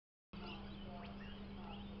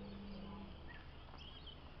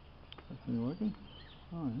You working?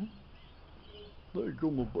 Oh yeah. There you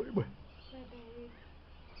go, my baby.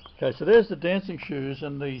 Okay, so there's the dancing shoes,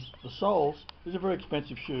 and the soles. This is a very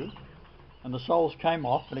expensive shoe, and the soles came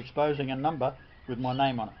off and exposing a number with my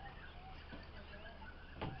name on it.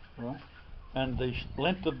 Right, and the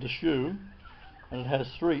length of the shoe, and it has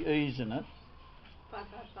 3 E's in it.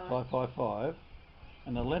 555,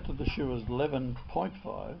 and the length of the shoe is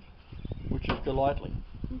 11.5, which is delightly.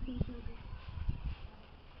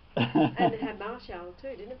 And it had Marshall too,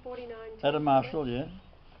 didn't it? 49. Had a Marshall, yeah.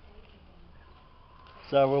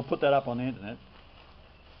 So we'll put that up on the internet.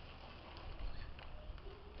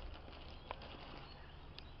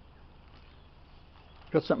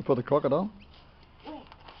 Got something for the crocodile?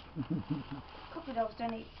 Crocodiles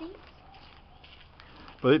don't eat seeds.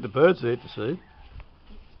 But eat the birds they eat the seed.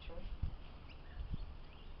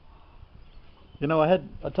 You know, I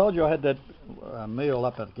told you I had that meal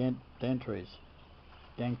up at Dantrees,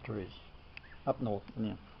 up north.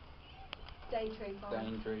 Yeah. Daintree Farm.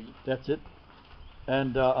 Daintree. That's it.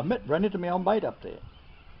 And I ran into my old mate up there,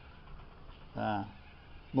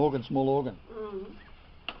 Morgan Small Organ.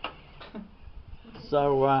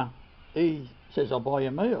 So he says, "I'll buy you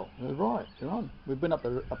a meal." I said, "Right, you're on." We've been up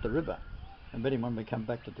the river, and met him when we come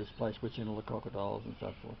back to this place, we've seen all the crocodiles and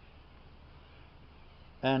so forth.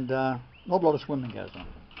 And not a lot of swimming goes on.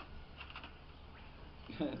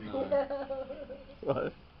 No.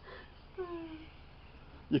 Right.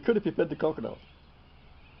 You could if you fed the crocodiles.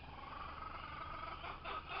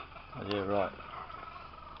 Oh, yeah, right.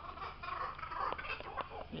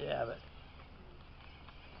 Yeah, but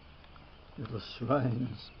little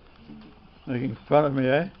swains making fun of me,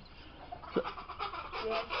 eh?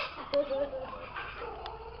 Yes.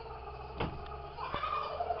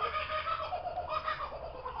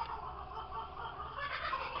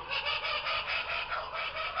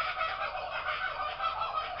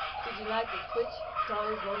 Did you like the switch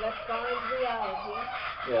times? Well, that's Brian's reality.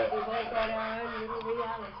 Yeah. We've all got our own little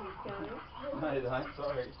realities going. No, you don't,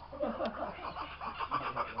 sorry.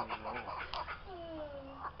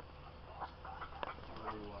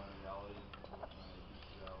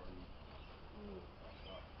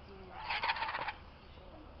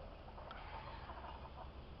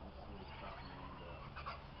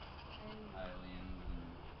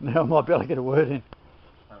 Now I might be able to get a word in.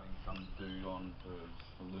 Having some dude on for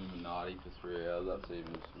Illuminati for 3 hours, that's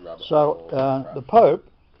even rubbish. So the Pope,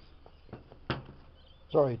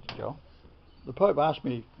 sorry Joel, the Pope asked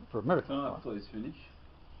me for a miracle. Can I please finish?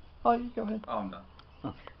 Oh, you go ahead. Oh, I'm done.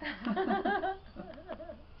 Oh.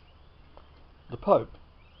 The Pope,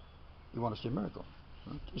 you want to see a miracle?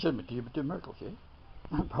 He said, "Do you do miracles?" Yeah.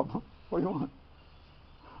 No problem. What do you want?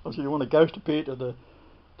 I said, "You want a ghost appear to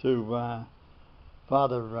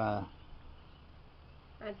Father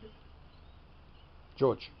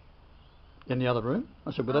George in the other room?"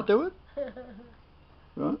 I said, "Would that do it?"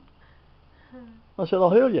 Right. I said,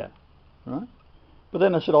 "I'll heal you." Right. But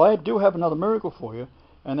then I said, "I do have another miracle for you,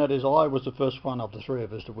 and that is I was the first one of the 3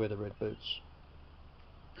 of us to wear the red boots."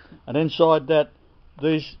 And inside that,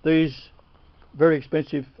 these very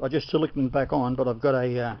expensive, I just siliconed them back on, but I've got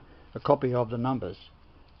a copy of the numbers,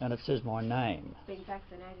 and it says my name. Been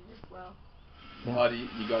vaccinated as well. Yeah. Oh, you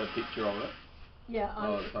got a picture of it? Yeah, I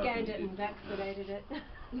Oh, scanned it and vaccinated it.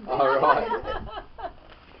 Oh, right.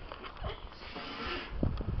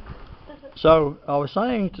 So I was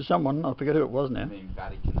saying to someone, I forget who it was now. Being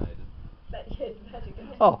Vaticanated. Yes, Vatican.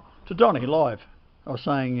 Oh, to Donny live. I was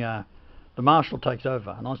saying the Marshal takes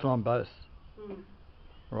over, and I was on both.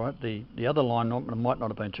 Right, the other line might not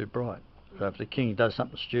have been too bright. So if the King does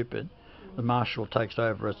something stupid, the Marshal takes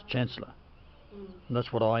over as Chancellor. And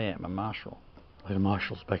that's what I am, a Marshal. Like the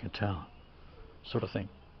Marshal's back in town, sort of thing.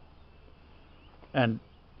 And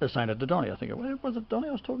they're saying it to Donny. I think, was it Donny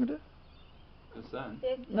I was talking to? The son?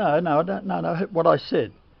 No, I don't. No. What I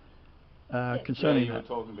said concerning you were that.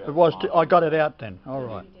 talking about It was. the I got it out then. All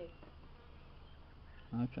right.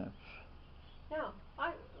 Okay. Now,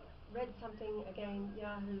 I read something again,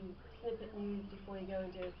 Yahoo snippet news before you go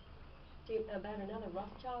into about another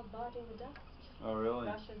Rothschild biting the dust. Oh, really?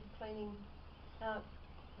 Russia's cleaning out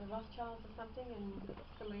the Rothschilds or something, and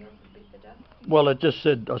somebody else has bit the dust. Well, it just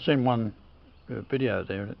said, I seen one video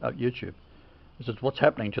there at YouTube. It says what's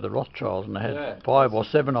happening to the Rothschilds, and they had 5 or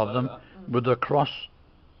 7 of them with a cross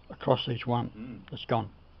across each one. It's gone.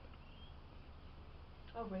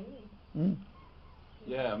 Oh, really?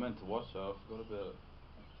 Yeah, I meant to watch that. I forgot about it.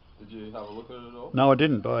 Did you have a look at it at all? No, I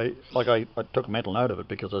didn't. But I took a mental note of it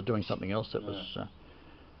because I was doing something else that was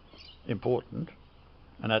important,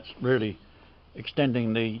 and that's really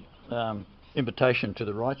extending the invitation to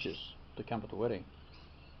the righteous to come to the wedding.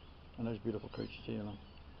 And those beautiful creatures here.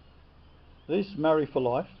 These marry for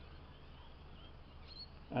life,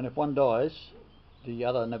 and if one dies, the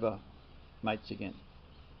other never mates again.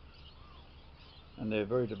 And they're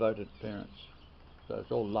very devoted parents. So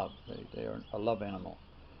it's all love. They're a love animal.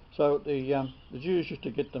 So the Jews used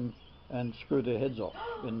to get them and screw their heads off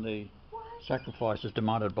in the sacrifices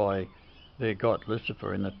demanded by their god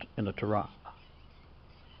Lucifer in the Torah.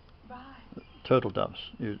 Right. Turtle doves.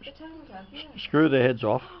 You The turtle dove, yeah. screw their heads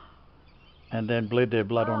off and then bleed their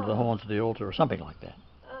blood onto the horns of the altar or something like that.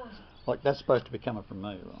 Oh, Like that's supposed to be coming from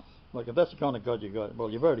me, right? Like if that's the kind of God you got, well,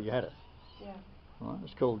 you've already had it, yeah. right?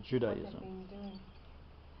 It's called What they've Judaism. been doing.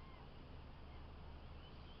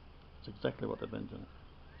 It's exactly what they've been doing.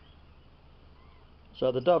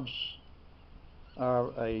 So the doves are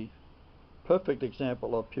a perfect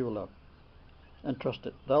example of pure love, and trust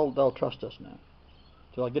it. They'll trust us now.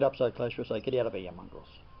 So I get up so close, we'll say, "Get out of here, you mongrels."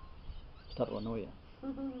 Start to annoy you.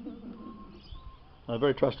 They're a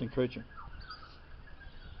very trusting creature.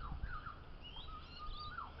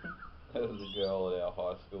 There was a girl at our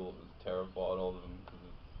high school that was terrified of them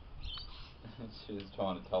because she was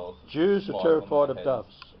trying to tell us that Jews the are spike terrified on of their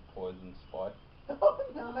doves. head's a poison spike.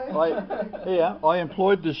 I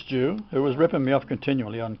employed this Jew who was ripping me off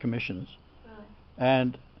continually on commissions, Right.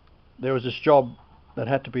 and there was this job that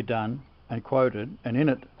had to be done and quoted, and in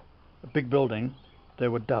it, a big building,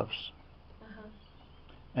 there were doves, Uh-huh.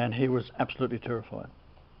 and he was absolutely terrified.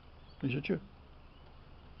 He's a Jew.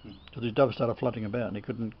 So these doves started floating about and he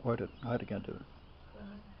couldn't quote it. I had to go do it.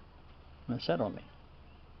 Right. And they sat on me.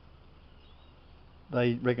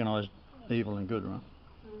 They recognised evil and good, right?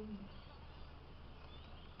 Mm.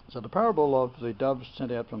 So the parable of the doves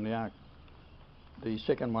sent out from the ark, the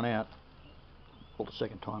second one out, or the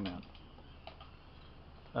second time out,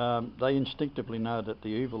 they instinctively know that the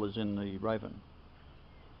evil is in the raven.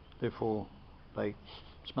 Therefore, they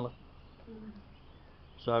smell it. Mm.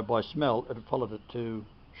 So by smell, it followed it to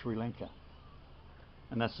Sri Lanka.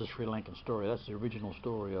 And that's the Sri Lankan story. That's the original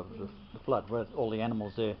story of the flood, where all the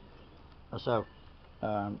animals there are so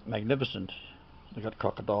magnificent. They've got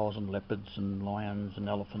crocodiles and leopards and lions and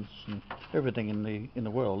elephants and everything in the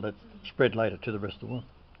world that spread later to the rest of the world.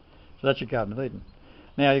 So that's your Garden of Eden.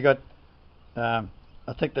 Now you got, I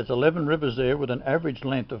think there's 11 rivers there with an average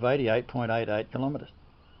length of 88.88 kilometres.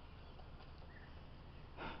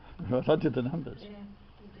 I did the numbers. Yeah,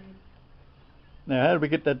 you did. Now how did we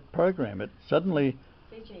get that program? It suddenly,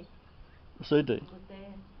 Fiji CD, was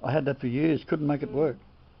there. I had that for years, couldn't make it work.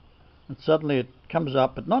 And suddenly it comes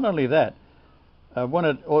up, but not only that, when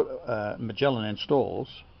Magellan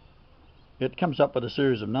installs, it comes up with a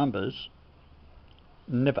series of numbers,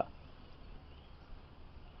 never.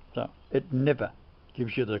 So it never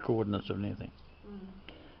gives you the coordinates of anything. Mm.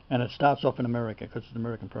 And it starts off in America because it's an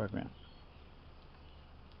American program.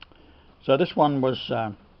 So this one was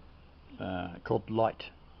called Light.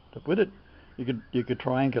 But with it, you could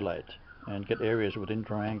triangulate and get areas within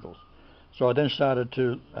triangles. So I then started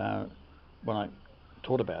to, when I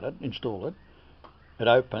taught about it, install it. It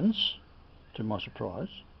opens, to my surprise,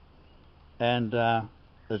 and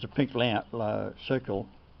there's a pink circle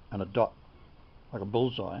and a dot, like a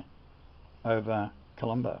bullseye, over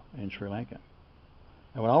Colombo in Sri Lanka.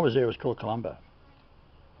 And when I was there, it was called Colombo.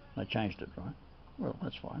 They changed it, right? Well,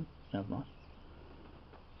 that's fine. Sounds nice.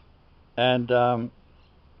 And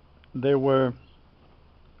there were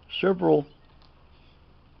several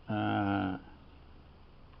waypoints.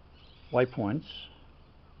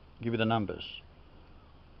 I'll give you the numbers.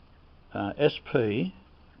 SP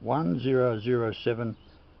 100762S.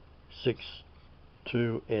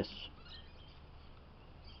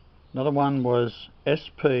 Another one was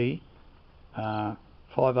SP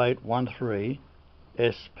 5813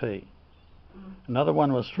 SP. Another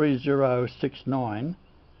one was 3069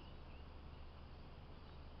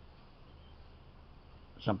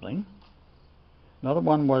 something. Another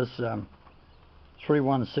one was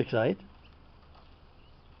 3168.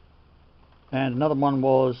 And another one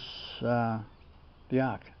was the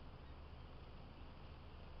arc.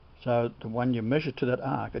 So when you measure to that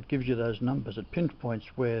arc, it gives you those numbers. It pinpoints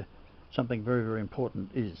where something very, very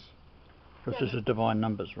important is. Because this is divine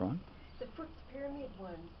numbers, right? The Foot's Pyramid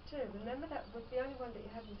one too. Remember that was the only one that you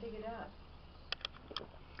haven't figured out.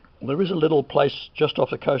 There is a little place just off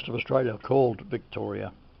the coast of Australia called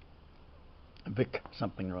Victoria. Vic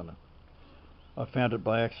something or other. I found it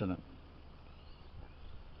by accident.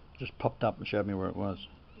 Just popped up and showed me where it was.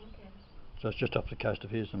 Okay. So it's just off the coast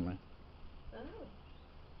of here somewhere. Oh.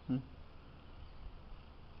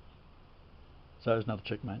 So there's another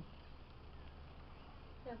checkmate.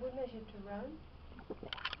 Have we measured to Rome?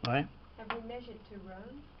 Right? Have we measured to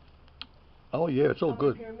Rome? Oh yeah, it's all On the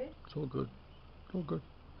good. pyramid? It's all good. It's all good.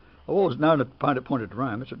 I've always known that pointed to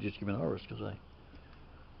Rome. That's what used to give me the horrors, because I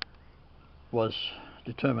was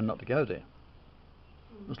determined not to go there.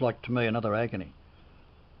 It was like, to me, another agony.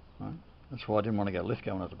 Right? That's why I didn't want to go to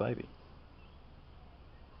Lithgow when I was a baby.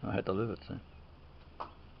 I had to live it.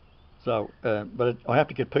 So, but I have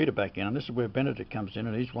to get Peter back in, and this is where Benedict comes in,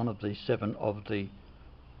 and he's one of the 7 of the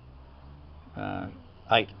 8.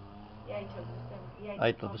 The 8 of the 7.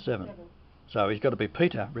 8 of the 7. So he's got to be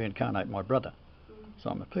Peter, reincarnate my brother,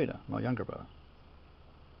 Simon Peter, my younger brother.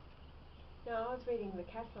 No, I was reading the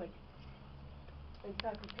Catholic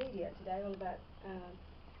Encyclopedia today, all about.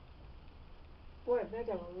 Boy, they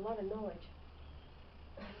got a lot of knowledge.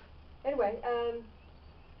 Anyway, Are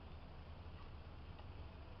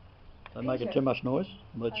they making too much noise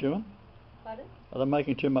with their chewing? Pardon? Are they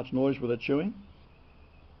making too much noise with their chewing?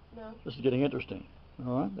 No. This is getting interesting.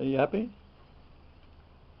 All right, are you happy?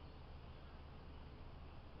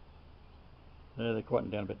 Yeah, they're quieting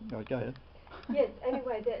down a bit. All right, go ahead. Yes,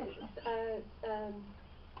 anyway,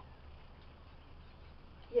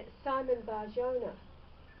 Simon Bar-Jonah,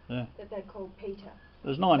 Yeah. that they call Peter.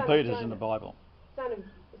 There's 9 Son of Peters Jonah. in the Bible. Son of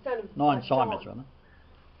 9 John. Simons, rather.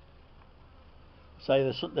 Say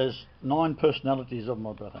there's 9 personalities of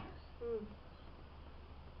my brother.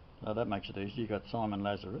 So that makes it easy. You've got Simon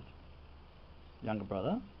Lazarus, younger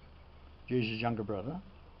brother, Jesus' younger brother.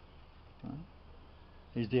 Right?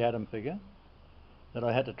 He's the Adam figure that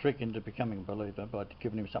I had to trick into becoming a believer by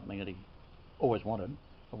giving him something that he always wanted,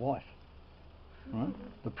 a wife. Right?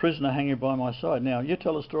 The prisoner hanging by my side. Now, you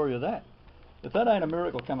tell the story of that. If that ain't a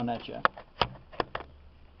miracle coming at you.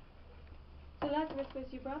 So Lazarus was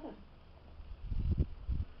your brother?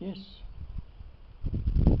 Yes.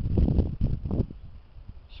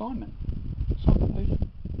 Simon Peter.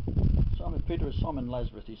 Simon Peter is Simon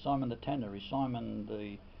Lazarus. He's Simon the Tanner. He's Simon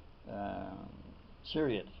the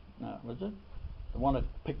Syriac. No, was it? The one that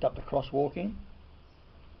picked up the cross walking.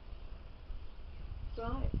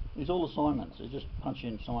 Right. He's all the Simons. You just punch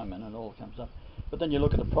in Simon and all comes up. But then you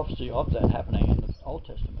look at the prophecy of that happening in the Old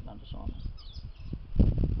Testament under Simon.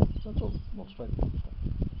 So it's all straightforward stuff.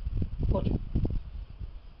 Logic.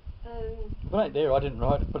 If it ain't there, I didn't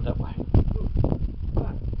write it, put it that way.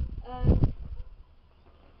 Right.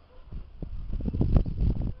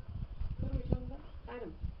 What are we talking about?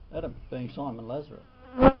 Adam. Adam being Simon Lazarus.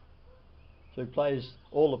 So he plays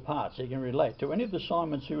all the parts. He can relate to any of the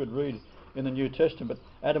Simons who would read in the New Testament.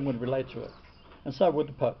 Adam would relate to it, and so would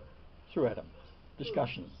the Pope through Adam.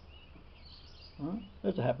 Discussions. Right?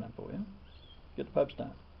 There's a happening for you. Get the Pope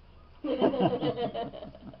stone.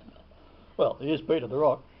 Well, here's Peter the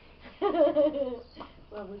Rock.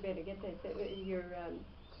 Well, we better get that. Your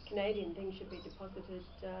Canadian thing should be deposited.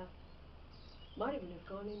 Might even have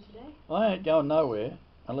gone in today. I ain't going nowhere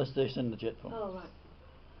unless they send the jet for me. Oh, right.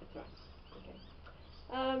 That's right. Okay.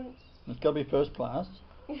 It's got to be first class.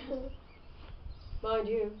 Mind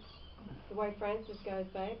you, the way Francis goes,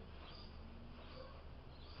 babe,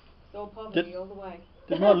 it's all poverty all the way.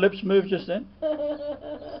 Did my lips move just then?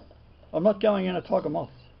 I'm not going in a tiger moth.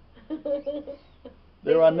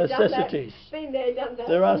 There are necessities. Been there, done that.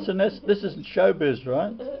 There are this isn't showbiz,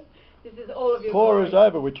 right? This is all of your Pour glory. is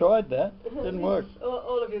over. We tried that. Didn't work.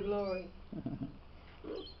 all of your glory.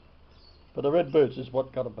 But the red boots is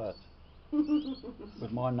what got a boat.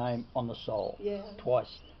 With my name on the sole. Yeah.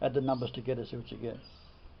 Twice. Add the numbers together, see what you get.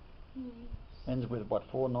 Ends with what?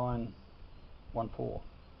 4914.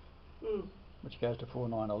 Which goes to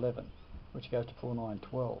 4911. Which goes to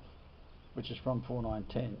 4912. Which is from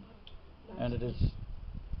 4910. And it is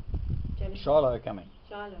Genesis. Shiloh coming.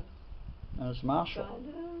 Shiloh. And it's Marshall. Shiloh.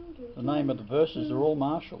 The name of the verses are all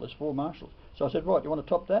Marshall. There's 4 Marshalls. So I said, right, you want to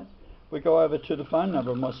top that? We go over to the phone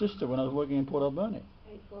number of my sister when I was working in Port Alberni.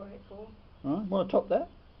 8484. Right, want to top that?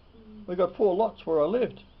 We got 4 lots where I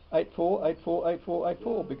lived. 84, 84, 84,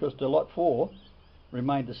 84, because the lot 4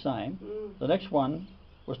 remained the same. The next one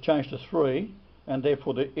was changed to 3, and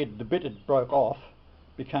therefore the bit it broke off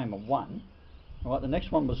became a 1. Right, the next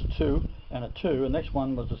one was a 2 and a 2, and the next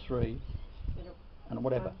one was a 3 and a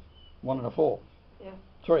whatever. 1 and a 4. Yeah.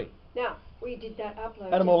 3. Now, we did that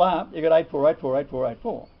upload. Add them all up, you got 84, 84, 84,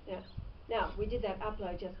 84. Yeah. Now, we did that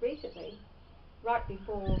upload just recently, right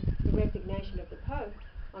before the resignation of the Pope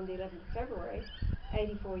on the 11th of February,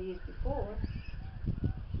 84 years before.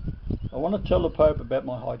 I want to tell the Pope about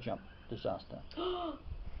my high jump disaster.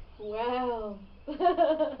 Wow.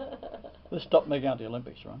 This stopped me going to the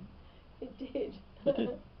Olympics, right? It did. It did.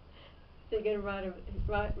 So you're going to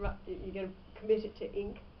you're going to commit it to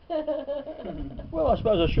ink. Well, I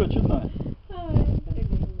suppose I should, shouldn't I? Oh, I better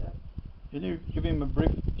give him that. Can you give him a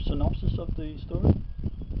brief synopsis of the story?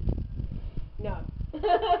 No.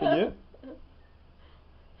 Can you?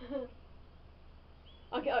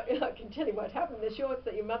 I can tell you what happened. The shorts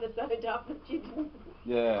that your mother sewed up that you didn't.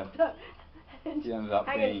 Yeah. And She ended up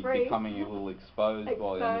hanging free. becoming a little exposed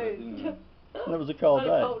by the end of it, didn't you? And it was a cold On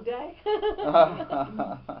day. a cold day.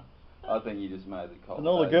 I think you just made the cold. And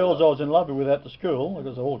all the days girls up. I was in love with at the school,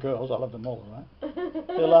 because they're all girls, I love them all, right?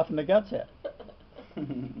 They're laughing their guts out.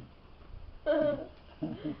 I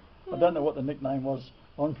don't know what the nickname was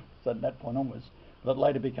on from that point onwards, but it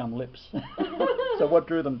later became Lips. So what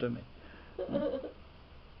drew them to me?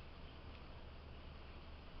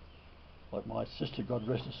 Like my sister, God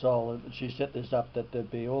rest her soul, she set this up that there'd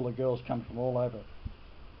be all the girls come from all over.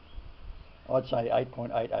 I'd say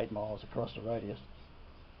 8.88 miles across the radius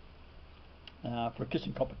for a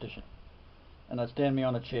kissing competition. And they'd stand me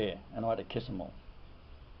on a chair and I had to kiss them all.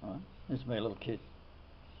 Right? This is me, a little kid.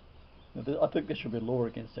 I think there should be a law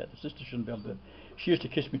against that. The sister shouldn't be able to. She used to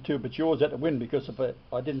kiss me too, but she always had to win because if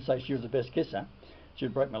I didn't say she was the best kisser,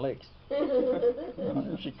 she'd break my legs.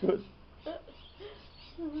 She could.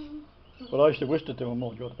 But I used to whisper to them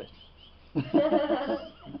all, you're the best.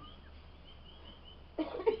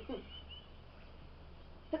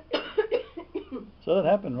 So that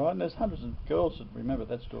happened, right? And there's hundreds of girls that remember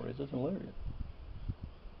that story. It's hilarious.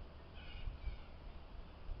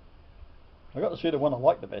 I got to see the one I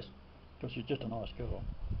liked the best because she's just a nice girl.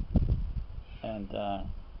 And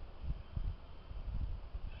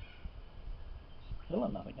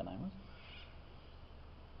Helen, I think her name was.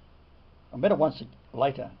 I met her once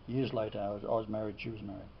later, years later. I was married, she was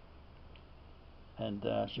married. And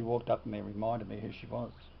she walked up to me and reminded me who she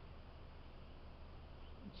was.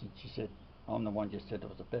 She said, I'm the one you said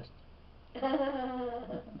was the best.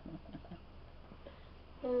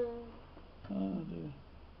 Oh dear.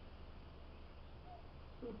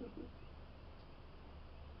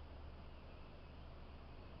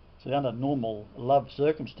 See, under normal love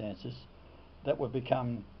circumstances, that would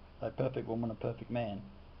become a perfect woman, a perfect man,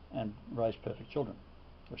 and raise perfect children.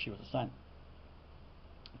 Well, she was the same.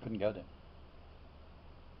 I couldn't go there.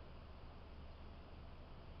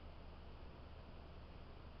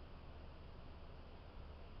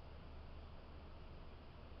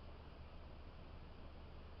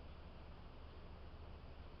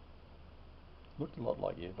 Looked a lot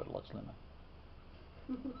like you, but a lot slimmer.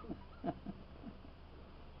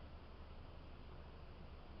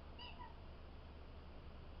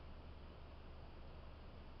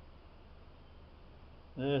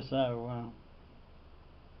 Yeah, so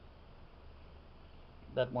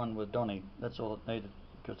that one with Donnie, that's all it needed,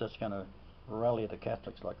 because that's going to rally the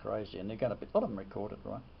Catholics like crazy, and they're going to be, a lot of them recorded,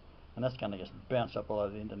 right? And that's going to just bounce up all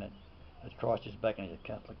over the internet as Christ is back and he's a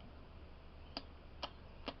Catholic.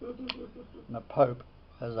 And the Pope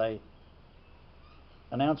has a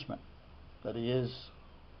announcement that he is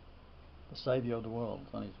the saviour of the world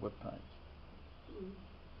on his webpage.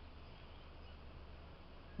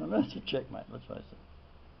 Now that's a checkmate, let's face it.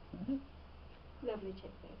 Lovely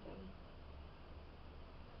check there, Tony.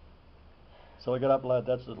 So I got to upload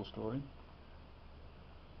that little story.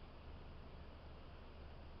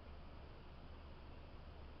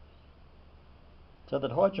 So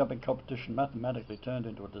that high jumping competition mathematically turned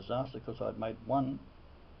into a disaster because I'd made one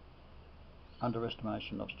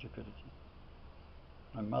underestimation of stupidity.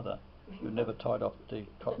 My mother, who never tied off the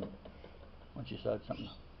cotton when she sewed something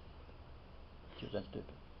up. She was that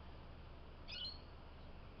stupid.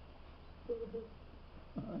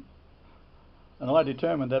 And I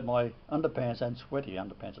determined that my underpants, and sweaty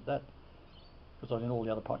underpants at that, because I was in all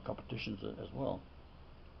the other competitions as well,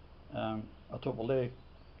 I thought, well, they're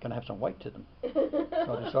going to have some weight to them.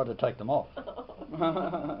 So I decided to take them off.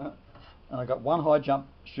 And I got one high jump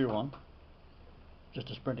shoe on, just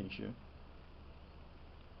a sprinting shoe,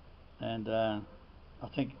 and I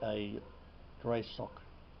think a grey sock.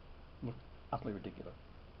 Looked utterly ridiculous.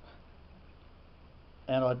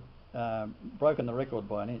 And I'd broken the record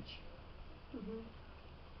by an inch.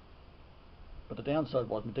 But the downside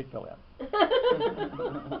was my dick fell out.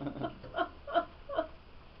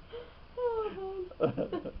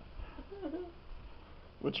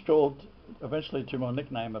 Which called eventually to my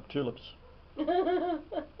nickname of Tulips.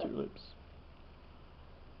 Tulips.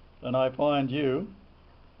 And I find you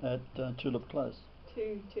at Tulip Close.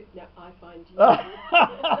 No, I find you.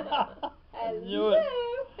 Knew it.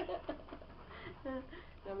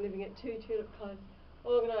 I'm living at 2 Tulip Close.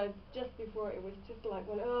 Organised just before it was just like,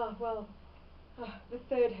 the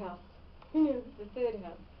third house. The third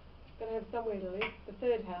house. Got to have somewhere to live. The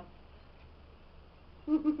third house.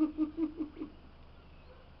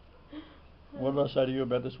 What did I say to you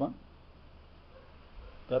about this one?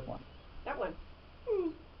 That one. That one.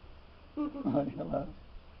 Oh, hello.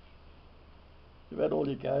 You've had all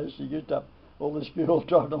your goes. You used up all this fuel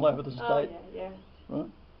driving all over the state. Oh, yeah. Right?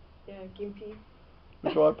 Yeah, Gympie.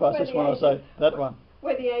 We drive past Where this the one, I say, angels- that one.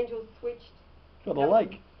 Where the angels switched. Got a That lake.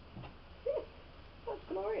 one. Yes, that's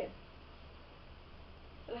glorious.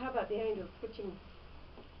 And how about the angels switching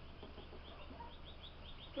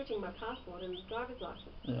my passport and driver's license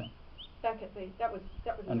Yeah. back at that was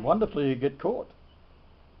And amazing. wonderfully you get caught.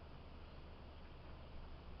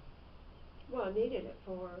 Well, I needed it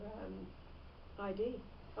for ID.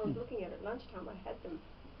 I was Hmm. looking at it lunchtime. I had them.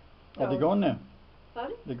 Oh, they're gone now.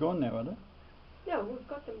 Pardon? They're gone now, are they? No, we've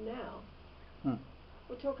got them now. Hmm.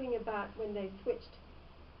 We're talking about when they switched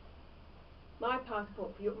my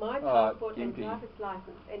passport, my Oh, passport and Gympie. driver's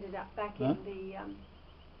license ended up back Huh? in the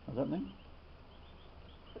What's that mean?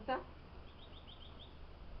 what's that?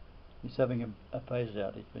 He's having a phase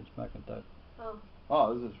out. He's been smoking dope. Oh,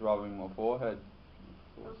 Oh, this is rubbing my forehead.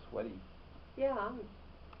 It's all sweaty. yeah.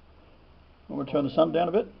 Want me to turn the sun down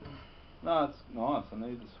a bit? No, it's nice. I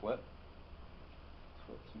need the sweat.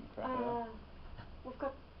 Sweat some crap out. We've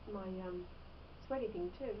got my sweaty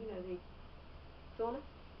thing too. You know, the sauna.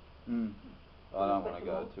 I don't sweat want to them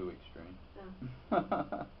go all. too extreme.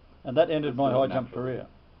 No. And that ended It's my not high jump natural. career.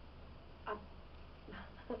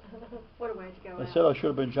 What a way to go They out. said I should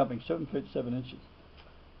have been jumping 7 feet 7 inches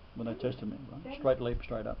when they tested me. Right? Seven? Straight leap,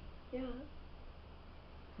 straight up. Yeah.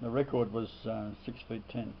 The record was 6 feet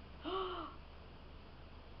 10.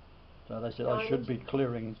 So they said I 9 should be inches.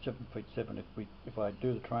 clearing 7 feet 7 if I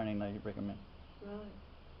do the training they recommend. Right.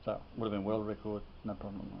 So would have been world record, no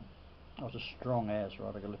problem. I was a strong ass,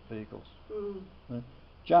 right? I could lift vehicles.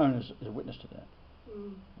 Joan is a witness to that.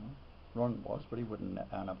 Ron was, but he wouldn't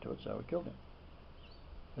own up to it, so we killed him.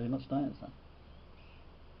 But he's not staying, son.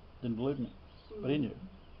 Didn't believe me, but he knew.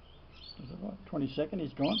 I said, right, 22nd,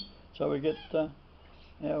 he's gone. So we get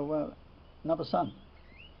our another son.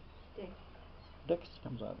 Dex. Dex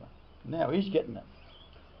comes over. Now he's getting it.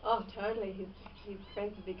 Oh, totally. His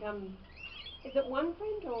friends have become. Is it one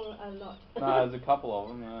friend or a lot? No, there's a couple of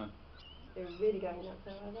them, yeah. They're really going nuts,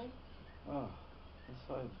 though, are they? Oh, they're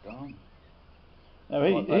so dumb. Now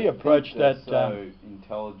Like, they he approached think that. they're so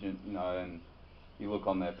intelligent, you know, and you look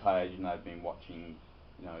on their page and they've been watching,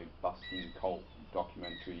 you know, busting cult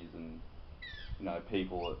documentaries and, you know,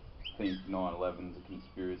 people that think 9/11's a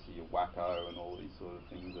conspiracy, a wacko, and all these sort of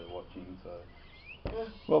things they're watching. So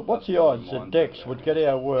Well, what's that's the the odds that mindset Dex they're would in. get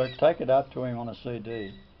our work, take it up to him on a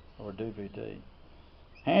CD or a DVD,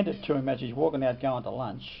 hand it to him as he's walking out going to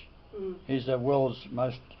lunch? He's the world's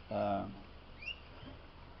most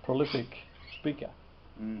prolific speaker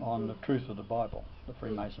on the truth of the Bible, the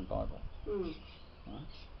Freemason Bible. Right?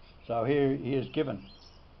 So here he is given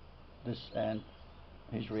this, and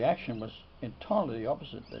his reaction was entirely the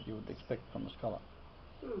opposite that you would expect from a scholar.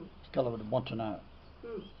 A scholar would want to know.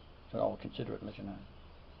 So I'll consider it and let you know.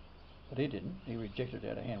 But he didn't. He rejected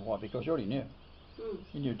it out of hand. Why? Because he already knew.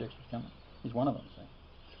 He knew Dex was coming. He's one of them, see.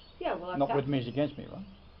 Yeah, well, Not with me, he's against me, right?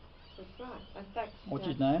 That's right. I faxed. What's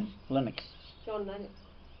his name? Lennox. John Lennox.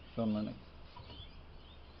 John Lennox.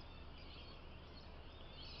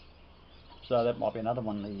 So that might be another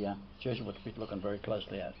one the Jesuits be looking very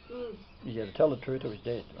closely at. He's either tell the truth or he's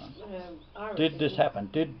dead, right? I Did this reckon- happen?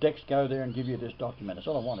 Did Dex go there and give you this document? That's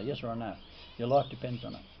all I want, a yes or a no. Your life depends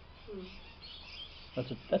on it.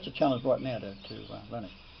 That's a challenge right now to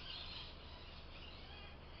Lennox.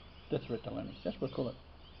 Death threat to Lennox. That's what we call it.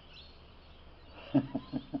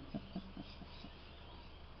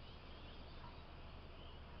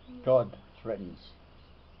 God threatens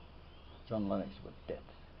John Lennox with death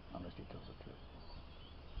unless he tells the truth.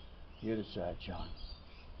 You decide, John.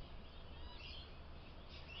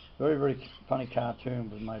 Very, very funny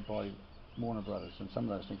cartoon was made by Warner Brothers, and some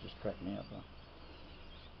of those things just cracked me up. Right?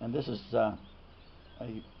 And this is a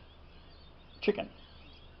chicken,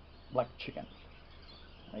 black chicken.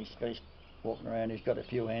 He's walking around, he's got a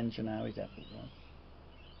few hens, you know, he's happy, right?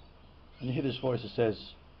 And you hear this voice that says,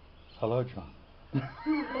 "Hello, John."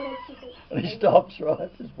 And he stops, right?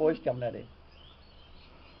 This voice coming at him.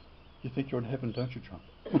 "You think you're in heaven, don't you, John?"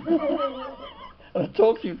 And it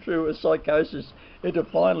talks him through a psychosis into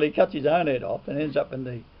finally cuts his own head off and ends up in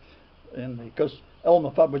the because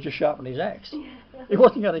Elmer Fudd was just sharpening his axe. He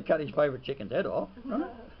wasn't going to cut his favourite chicken's head off, right?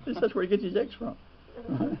 That's where he gets his axe from.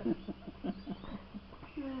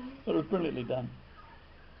 But it was brilliantly done.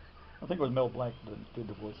 I think it was Mel Blanc that did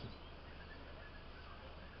the voices.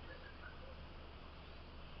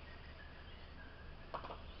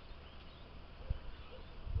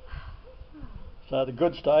 So the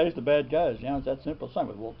good stays, the bad goes. You know, it's that simple. Same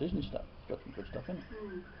with Walt Disney stuff. It's got some good stuff in it.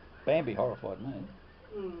 Bambi horrified me.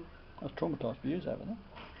 I was traumatised for years over that.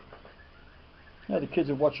 You know, the kids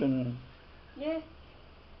are watching Yes.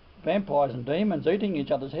 vampires and demons eating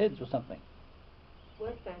each other's heads or something.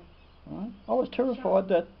 Worse than. Right? I was terrified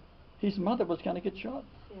that his mother was going to get shot.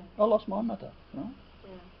 Yeah. I lost my mother. Right?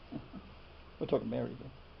 Yeah. We're talking Mary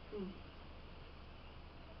here. Mm.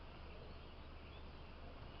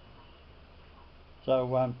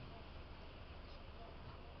 So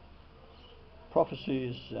prophecy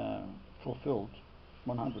is fulfilled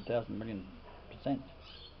 100,000 million %.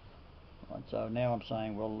 Right, so now I'm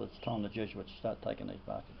saying, well, it's time the Jesuits start taking these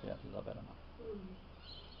bastards out because I've had enough. Mm.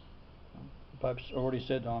 The Pope's already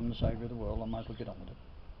said, I'm the saviour of the world, I might as well get on with it.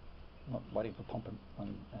 I'm not waiting for pomp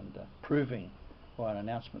and proving by an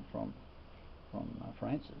announcement from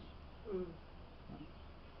Francis. Mm.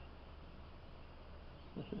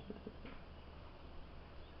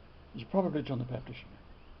 It's probably John the Baptist.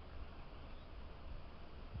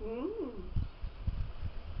 Mm.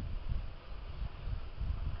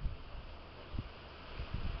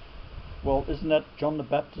 Well, isn't that John the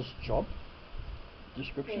Baptist's job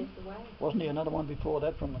description? There's the way. Wasn't he another one before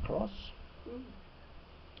that from the cross? Mm.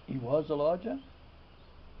 He was Elijah?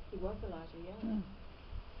 He was Elijah, yeah.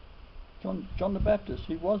 John the Baptist,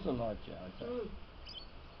 he was Elijah. Okay. Mm.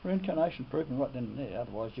 Reincarnation proven right then and there,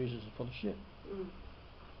 otherwise Jesus is full of shit. Mm.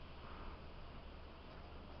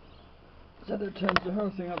 So that turns the whole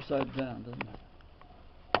thing upside down, doesn't it?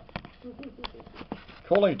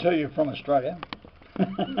 Calling to you from Australia,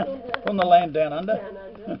 from the land down under. Down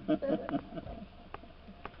under.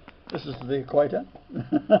 This is the equator.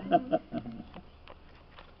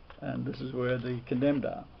 And this is where the condemned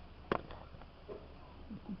are.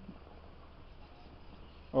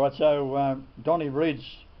 Alright, so Donnie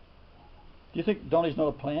reads. Do you think Donnie's not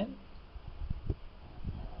a plant?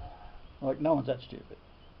 Like, no one's that stupid.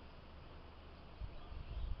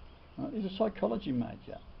 Right, he's a psychology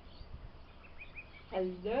major.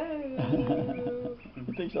 Hello.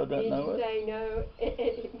 He thinks I don't know it. Say no.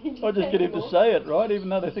 I just get him to say it, right? Even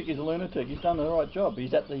though they think he's a lunatic, he's done the right job.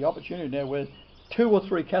 He's at the opportunity now where 2 or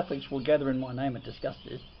 3 Catholics will gather in my name and discuss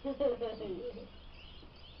this.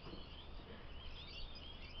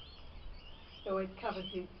 Always covers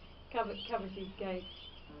his gate.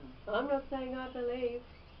 I'm not saying I believe.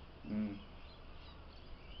 Mm.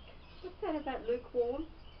 What's that about lukewarm?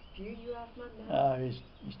 Spew you out my mouth. Ah,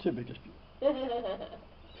 he's too big to spew.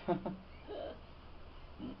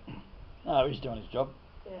 Oh, he's doing his job.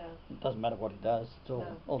 Yeah. It doesn't matter what he does. It's all,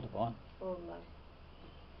 No. all divine. All love.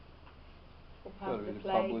 All Got part a of the bit of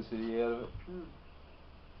play. publicity out of it. Mm.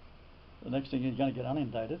 The next thing he's going to get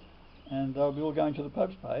inundated, and they'll be all going to the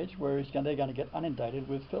Pope's page where they're going to get inundated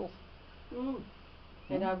with filth. Mm.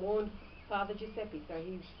 And I warned Father Giuseppe, so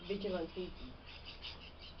he's vigilant.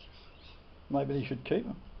 Maybe he should keep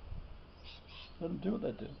them. Let them do what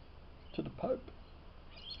they do to the Pope.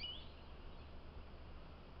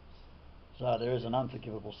 So there is an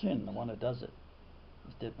unforgivable sin. The one who does it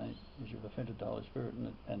is dead meat, because you've offended the Holy Spirit,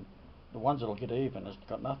 and the ones that'll get even has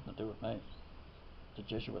got nothing to do with me. The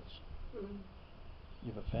Jesuits. Mm.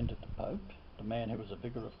 You've offended the Pope, the man who was a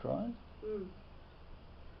vicar of Christ. Mm.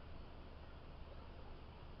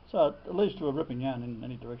 So it leads to a ripping yarn in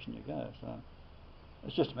any direction you go. So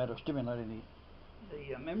it's just a matter of stimulating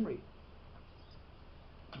the memory,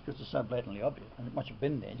 because it's so blatantly obvious, and it must have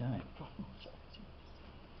been there, you know.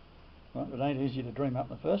 Right? It ain't easy to dream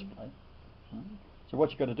up in the first place. Right? So what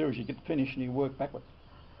you've got to do is you get finished and you work backwards.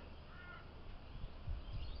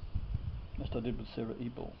 That's what I did with Sarah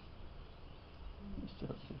Ebel.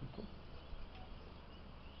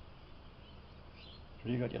 So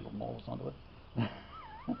you got your little morals onto it. Yeah,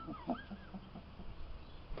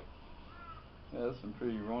 there's some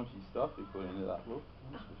pretty raunchy stuff you put into that book,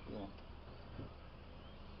 that's for sure.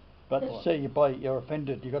 But see, you're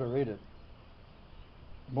offended, you've got to read it.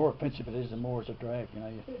 The more offensive it is, the more it's a drag. You know,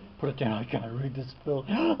 you put it down. I can't read this film.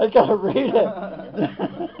 I can't read it.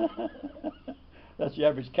 That's the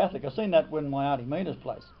average Catholic. I've seen that when my Auntie Mina's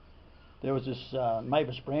place. There was this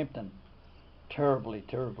Mavis Brampton, terribly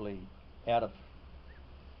out of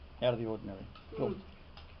the ordinary filth.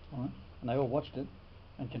 Right? And they all watched it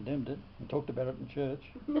and condemned it and talked about it in church.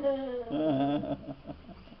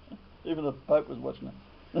 Even the Pope was watching it.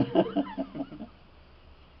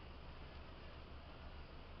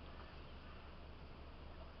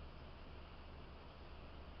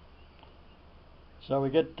 So we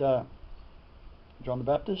get John the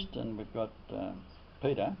Baptist, and we've got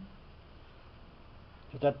Peter,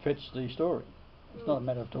 because that fits the story. It's not a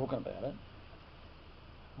matter of talking about it.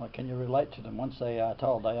 Like, can you relate to them? Once they are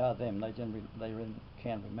told they are them, they can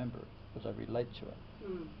remember it because they relate to it.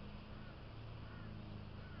 Mm.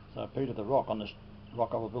 So Peter the rock, on this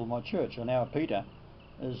rock I will build my church. So now Peter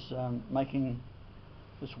is making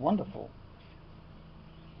this wonderful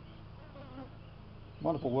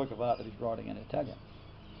wonderful work of art that he's writing in Italian.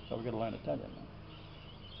 So we've got to learn Italian now.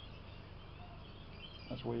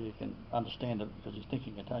 That's where you can understand it because he's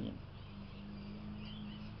thinking Italian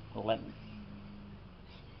or Latin.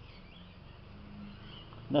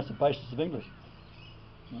 And that's the basis of English.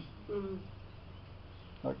 Mm.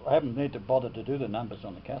 Like, I haven't need to bother to do the numbers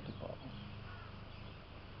on the Catholic Bible.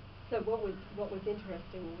 So what was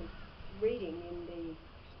interesting was reading in the,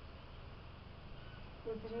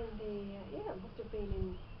 was it in the, yeah, it must have been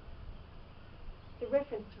in the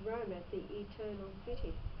reference to Rome as the eternal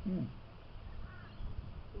city Mm.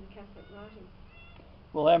 in the Catholic writing.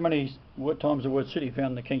 Well, how many times the word city found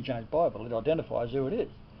in the King James Bible? It identifies who it is.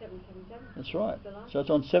 777. That's right. The last So it's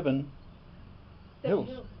on seven hills.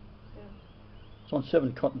 hills. It's on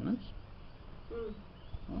 7 continents. Yeah. Mm.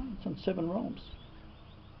 Right? It's on 7 realms.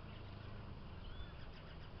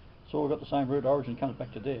 So all got the same root origin, comes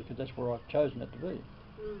back to there because that's where I've chosen it to be.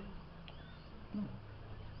 Mm.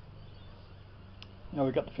 Now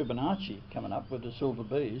we've got the Fibonacci coming up with the silver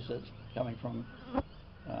bees that's coming from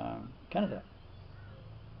Canada,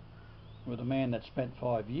 with a man that spent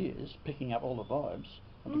 5 years picking up all the vibes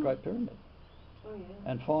of the Great Pyramid, Oh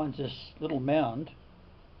yeah. and finds this little mound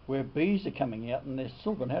where bees are coming out and they're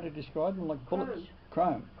silver. And how do you describe them? Like bullets?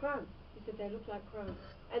 Chrome. Chrome. He said they look like chrome,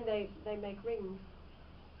 and they make rings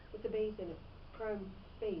with the bees in it. Chrome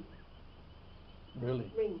bees.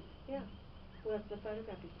 Really? Rings. Yeah. Well, that's the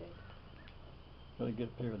photograph he said. Got to get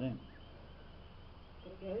a pair of them.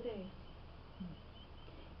 Gotta go there.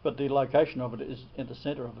 But the location of it is in the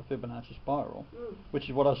centre of the Fibonacci spiral, Mm. which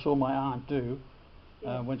is what I saw my aunt do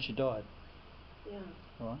Yeah. when she died. Yeah.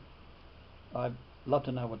 Right. I'd love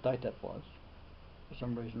to know what date that was. For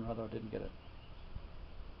some reason or other I didn't get it.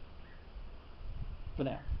 For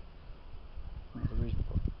now. There's a reason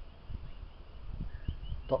for it.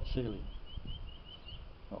 Dot Seeley.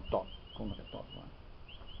 Oh, Dot. Call it a Dot, right?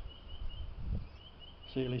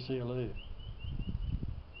 Seeley, Seeley.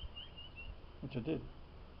 Which I did.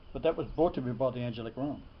 But that was brought to me by the Angelic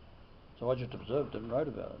Realm. So I just observed it and wrote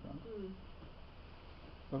about it. Right? Mm.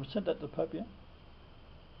 Have we sent that to the Pope yet?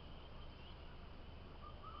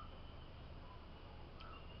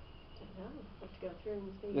 Don't know. Have to go through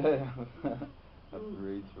and see. Yeah. Have to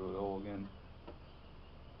read through it all again.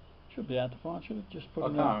 Should be able to find. Should it just put I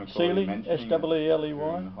in can't recall Seeley, you mentioning it S-E-E-L-E-Y,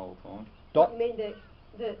 during the whole time. dot. I mean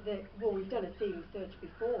well, we've done a Seeley search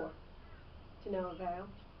before, to no avail.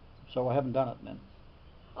 So I haven't done it then.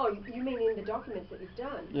 Oh, you mean in the documents that you've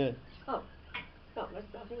done? Yeah. Oh, I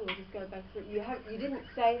think we'll just go back through. You didn't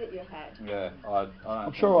say that you had. Yeah, I don't I'm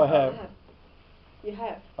think sure I have. You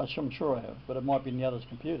have. I'm sure I have, but it might be in the others'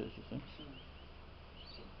 computers, you see.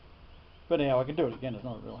 But anyhow, I can do it again. It's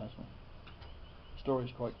not a real hassle. The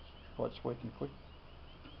story's quite sweet and quick.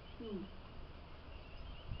 Hmm.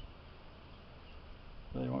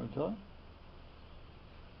 Do you want me to tell you?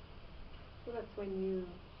 Well, that's when you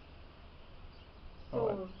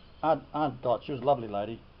All saw. right. Aunt Dot, she was a lovely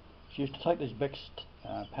lady. She used to take these Beck's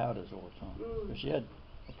powders all the time Mm. because she had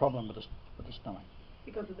a problem with the stomach.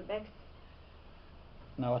 Because of the Becks.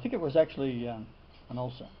 No, I think it was actually an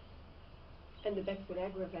ulcer. And the Becks would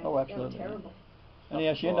aggravate. Oh, They absolutely, were yeah. terrible.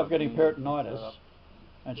 Anyhow, she ended up getting peritonitis,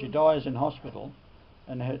 and she dies in hospital.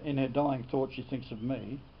 And in her dying thought, she thinks of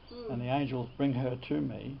me, and the angels bring her to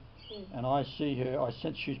me, Yes. and I see her. I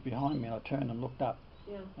sense she's behind me, and I turned and looked up,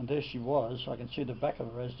 Yeah. and there she was. I can see the back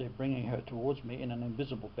of her as they're bringing her towards me in an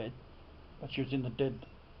invisible bed, but she was in the dead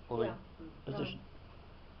Yeah. position.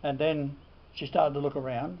 And then she started to look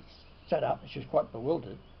around, sat up, and she was quite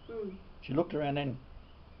bewildered. Mm. She looked around, and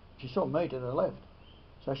she saw me to the left.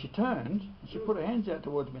 So she turned, and she put her hands out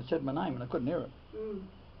towards me and said my name, and I couldn't hear it. Mm.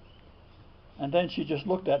 And then she just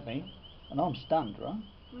looked at me, and I'm stunned, right?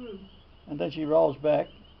 Mm. And then she rolls back,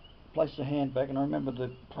 places her hand back, and I remember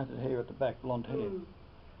the plaited hair at the back, blonde hair. Mm.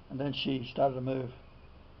 And then she started to move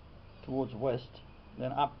towards the west,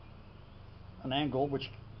 then up an angle which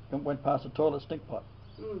went past the toilet stink pipe.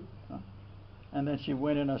 Mm. And then she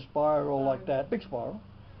went in a spiral like that, big spiral.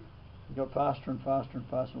 It got faster and faster and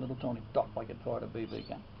faster, a little tiny dot like it fired a BB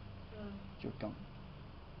gun. She was gone.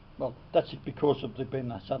 Well, that's because of there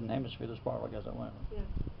being a southern hemisphere, the spiral goes that way.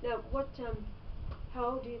 Yeah. Now, how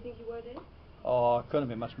old do you think you were then? Oh, it couldn't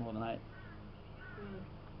be much more than 8. Mm.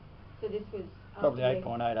 So this was Probably after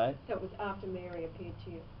 8.88. So it was after Mary appeared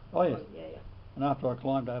to you. Oh, yes. Yeah, yeah. And after I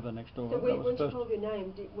climbed over next door, So that when was she the first. called your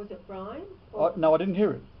name, was it Brian? No, I didn't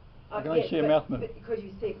hear it. I could only yes, see her mouth move. But because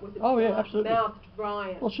you said, was it Oh, yeah, Brian? absolutely. Mouthed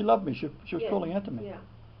Brian. Well, she loved me. She was Yeah, calling out to me. Yeah.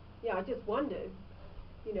 Yeah, I just wondered,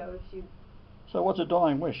 if you... So what's a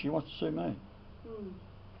dying wish? She wants to see me. Hmm.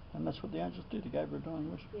 And that's what the angels did. They gave her a dying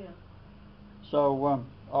wish. Yeah. So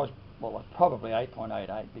I was probably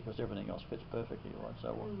 8.88 because everything else fits perfectly right.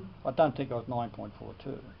 So I don't think I was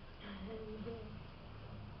 9.42.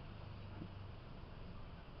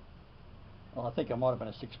 Well, I think I might have been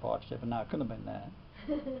a 6.57. No, it couldn't have been that.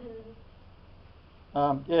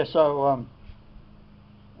 Yeah. So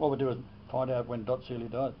what we do is find out when Dot Seeley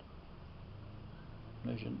died. I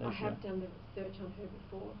have done the research on her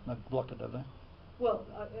before. They blocked it, have they? Well,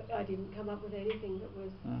 I didn't come up with anything that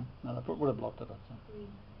was... No, they would have blocked it, I think.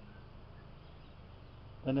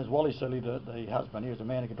 Then there's Wally Seeley, the husband. He was a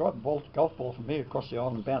man who could drive a golf ball from here across the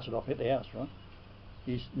island and bounce it off, hit the house, right?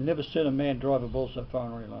 He's never seen a man drive a ball so far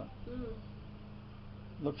in real life.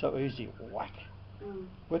 Looks so easy, whack.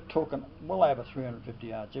 We're talking well over 350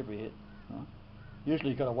 yards every hit. Right? Usually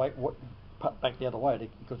you've got to putt back the other way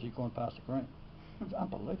because you've gone past the green. It's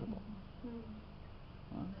unbelievable.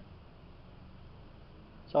 Right?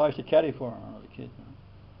 So I used to caddy for him when I was a kid. Right?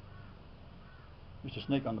 Used to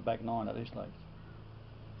sneak on the back nine at East Lakes.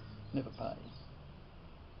 Never pay.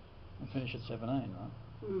 And finish at 17, right?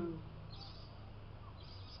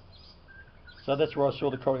 So that's where I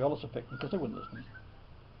saw the Coriolis effect, because they wouldn't listen.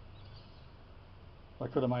 I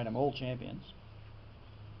could have made them all champions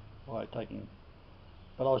by taking,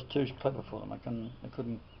 but I was too clever for them. They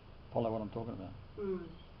couldn't follow what I'm talking about.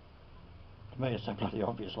 To me, it's so bloody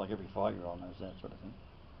obvious. Like every 5-year-old knows that sort of thing.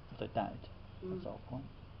 If they don't, that's the whole point.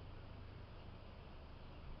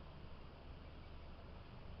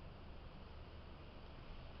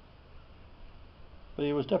 But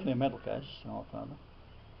he was definitely a mental case, my father.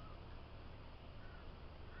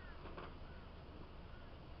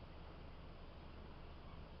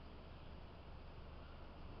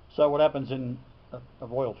 So what happens in a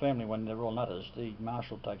royal family when they're all nutters, the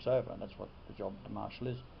marshal takes over, and that's what the job of the marshal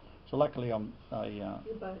is. So luckily You're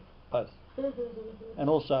both. And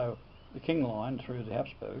also the king line through the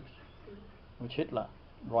Habsburgs, which Hitler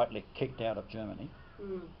rightly kicked out of Germany.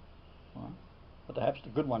 Right? But the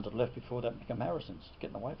good ones that left before that become Harrisons,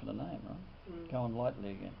 getting away from the name, right? Going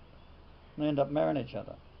lightly again. And they end up marrying each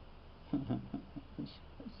other.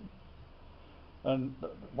 And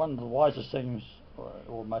one of the wisest things,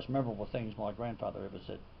 or most memorable things my grandfather ever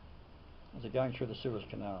said, was going through the Suez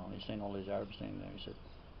Canal, and he's seen all these Arabs standing there. He said,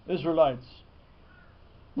 "Israelites."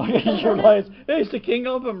 Like Israelites, he's the king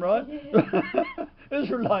of them, right?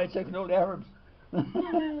 Israelites, they can all the Arabs.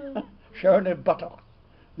 Showing their buttocks.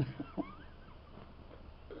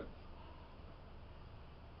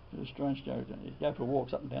 It's a strange joke. You go for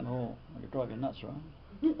walks up and down the hall. They could drive you nuts, right?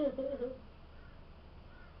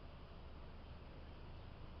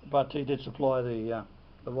 But he did supply the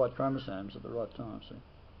right chromosomes at the right time, see.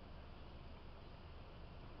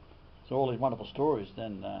 So all these wonderful stories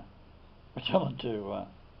then were telling to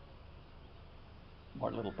my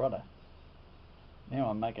little brother. Now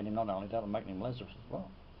I'm making him not only that, I'm making him Lazarus as well.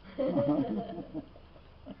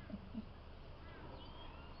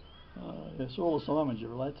 It's all the Simons you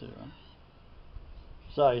relate to, right?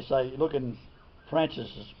 So you say, look in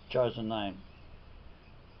Francis' chosen name.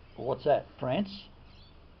 Well, what's that? France?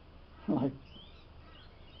 Like,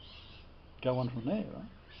 go on from there, right?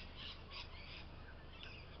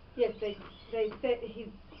 Yes, they said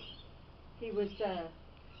he was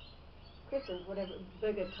christened, whatever,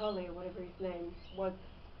 Bergatoli or whatever his name was,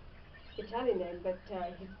 Italian name, but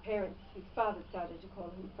his father started to call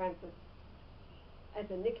him Francis as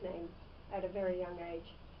a nickname at a very young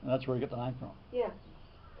age. And that's where he got the name from? Yeah.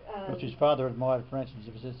 Because his father admired Francis.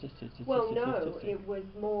 Well, no, it was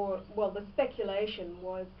more, the speculation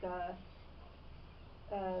was,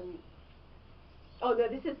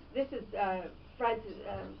 this is Francis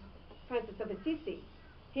of Assisi.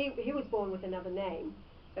 He was born with another name,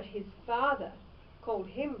 but his father called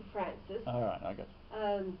him Francis. All right, I got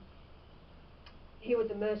it. He was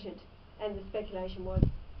a merchant, and the speculation was,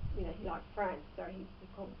 he liked France, so he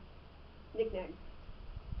called nickname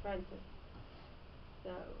Francis.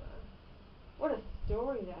 So, what a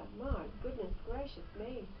story though, my goodness gracious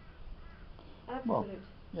me. Absolute.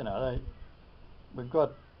 Well, we've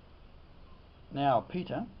got now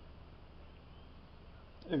Peter,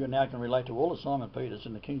 who now can relate to all the Simon Peters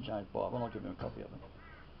in the King James Bible. I'll give him a copy of it.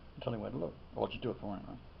 I'll tell him where to look. Or I'll just do it for him,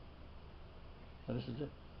 right? So this is it.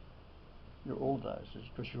 You're all those,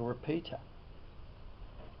 because you're a Peter.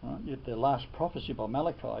 Right? Yet the last prophecy by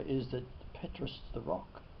Malachi is that Petrus the rock.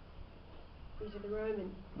 These are the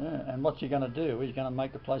Romans. Yeah, and what's he going to do? He's going to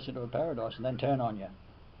make the place into a paradise and then turn on you.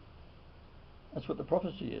 That's what the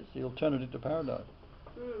prophecy is. He'll turn it into paradise.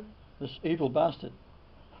 This evil bastard.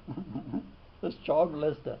 This child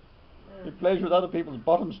molester. He plays with other people's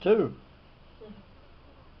bottoms too.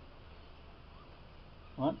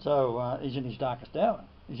 Right, so he's in his darkest hour.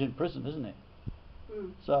 He's in prison, isn't he?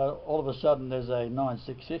 So all of a sudden there's a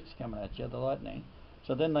 966 coming at you, the lightning.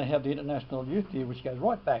 So then they have the International Youth Year, which goes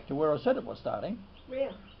right back to where I said it was starting.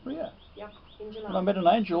 Rio. Rio. Yep, in July. And I met an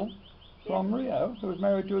angel from Rio who was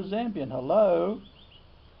married to a Zambian. Hello.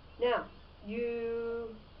 Now,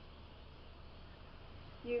 you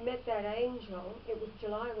met that angel. It was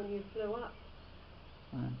July when you flew up.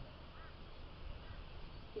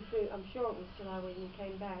 You flew, I'm sure it was July when you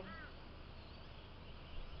came back.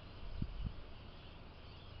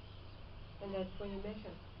 And that's when you met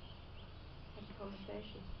her. Had the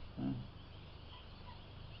conversation.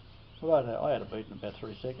 Well, I had a beat in about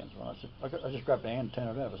 3 seconds. When I just grabbed her hand and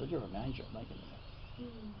turned it over. I said, "You're an angel, making it."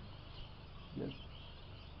 Yes.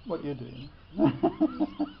 What you do?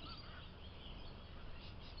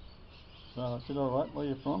 So I said, "All right, where are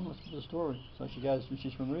you from? What's the story?" So she goes, and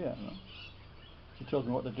she's from Rio. Right? She tells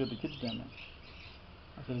me what they do to the kids down there.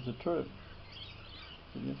 I said, "Is it true?"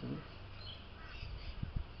 She said, "Yes, it is."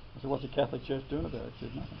 I said, "What's the Catholic Church doing about it?" She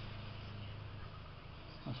said, "Nothing."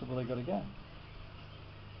 I said, "Well, they got to go."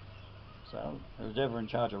 So who's ever in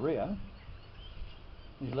charge of Rio,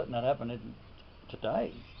 he's letting that happen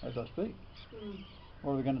today, as I speak.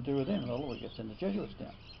 What are we going to do with him? Well, we get send the Jesuits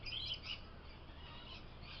down.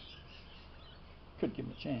 Could give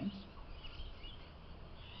him a chance.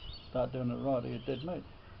 Start doing it right, he'd dead meat.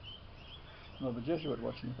 Well, the Jesuit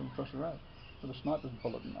watching him from across the road with a sniper's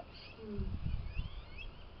bullet in that.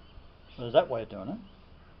 So there's that way of doing it.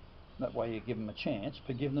 That way you give them a chance.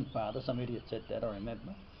 Forgive them, Father. Some idiot said that, I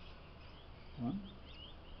remember. Right?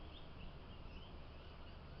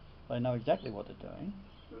 They know exactly what they're doing.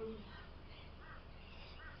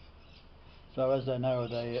 So as they know,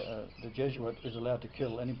 the Jesuit is allowed to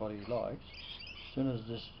kill anybody he likes. As soon as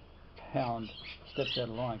this hound steps out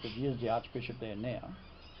of line, because he is the Archbishop there now,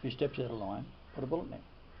 if he steps out of line, put a bullet in him.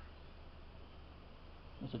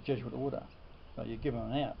 It's a Jesuit order. So you give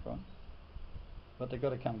them an out, right? But they've got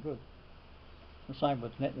to come good. The same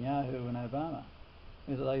with Netanyahu and Obama.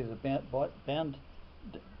 They're either bound.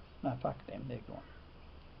 No, fuck them, they're gone.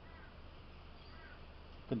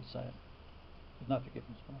 Couldn't say it. There's no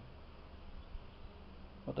forgiveness for them.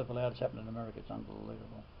 What they've allowed has happened in America, it's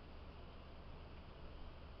unbelievable.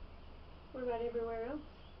 What about everywhere else?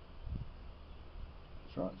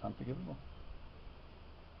 That's right, it's unforgivable.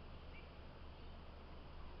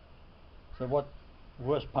 So what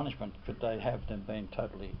worse punishment could they have than being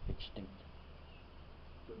totally extinct?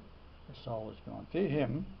 The soul is gone. For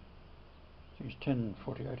him, he's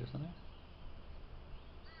 10:48, isn't it?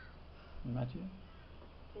 In Matthew?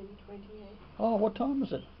 10:28. Oh, what time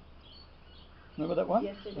was it? Remember that one?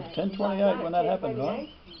 Yesterday. It was 10:28 when that happened, right?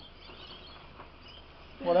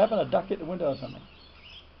 What happened? A duck hit the window or something?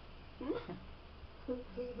 Yeah,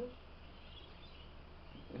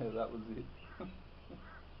 that was it.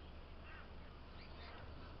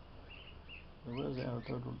 Where's our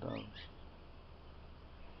turtle doves?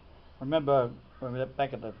 I remember when we were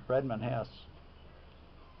back at the Bradman house,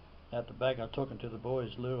 out the back, I was talking to the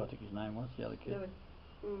boys, Lou, I think his name was, the other kid.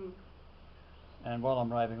 Lewis. And while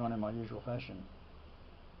I'm raving on in my usual fashion,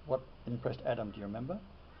 what impressed Adam, do you remember?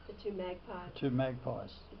 The two magpies. The two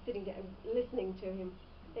magpies. Sitting down, listening to him,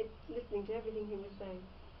 listening to everything he was saying.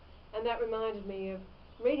 And that reminded me of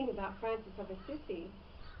reading about Francis of Assisi.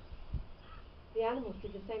 The animals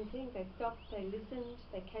did the same thing. They stopped, they listened,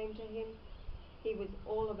 they came to him. He was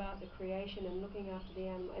all about the creation and looking after the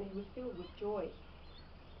animal, and he was filled with joy.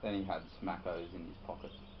 Then he had smackos in his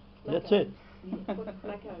pocket. That's it. What's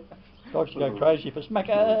smackos? Dogs go crazy for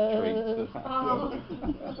smackos. Oh,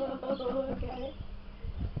 okay.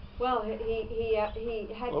 Well, he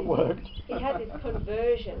had It worked. He had this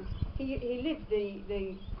conversion. He lived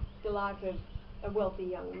the life of a wealthy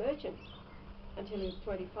young merchant until he was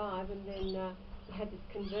 25, and then he had this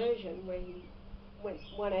conversion where he went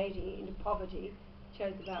 180 into poverty,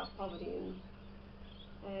 chose the vow of poverty,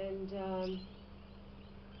 and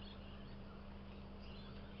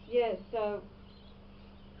yeah, so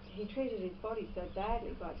he treated his body so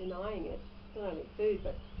badly by denying it, not only food,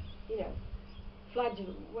 but, you know, what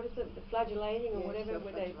is it, the flagellating or whatever,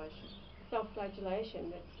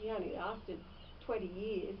 self-flagellation, that he only lasted 20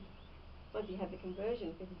 years once he had the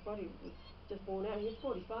conversion, because his body was just worn out. He was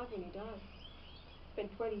 45 when he died.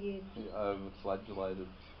 Spent 20 years. He over-flagellated.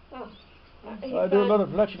 Oh. I do a lot of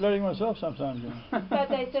flagellating myself sometimes. But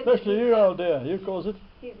they said especially you, old dear. You cause it.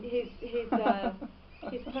 His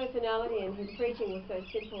personality and his preaching was so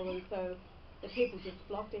simple, and so the people just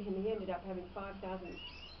flocked to him. He ended up having 5,000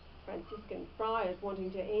 Franciscan friars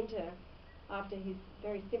wanting to enter after his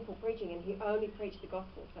very simple preaching, and he only preached the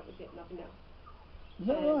Gospels. That was it, nothing else. Is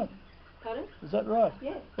that right? Pardon? Is that right?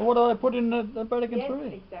 Yes. Well, what do they put in the Vatican Yes,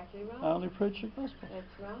 III? exactly right. Only preach the gospel.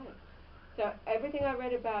 That's right. So everything I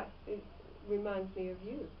read about it reminds me of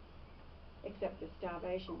you, except the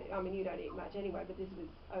starvation bit. I mean, you don't eat much anyway, but this was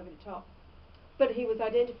over the top. But he was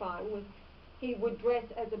identifying with, he would dress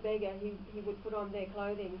as a beggar, he would put on their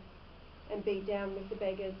clothing and be down with the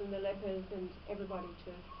beggars and the lepers and everybody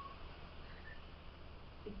too.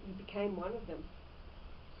 He became one of them.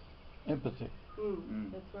 Empathy.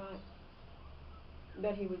 That's right.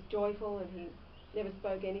 But he was joyful and he never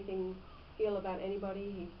spoke anything ill about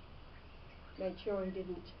anybody. He made sure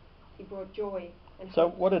he brought joy and So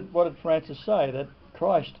hope. what did Francis say? That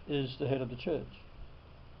Christ is the head of the church.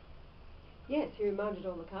 Yes, he reminded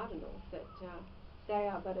all the cardinals that they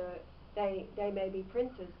are but they may be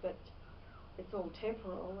princes, but it's all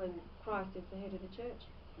temporal, and Christ is the head of the church.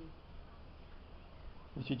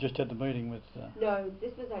 Because he just had the meeting with... No,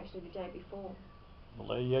 this was actually the day before. Well,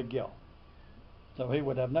 there you go. So he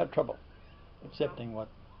would have no trouble accepting what...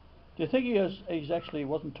 Do you think he's actually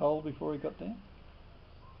wasn't told before he got there?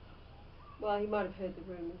 Well, he might have heard the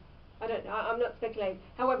rumours. I don't know. I'm not speculating.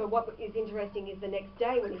 However, what is interesting is the next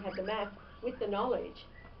day when he had the Mass with the knowledge,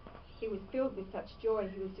 he was filled with such joy.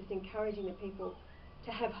 He was just encouraging the people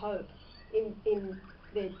to have hope in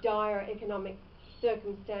their dire economic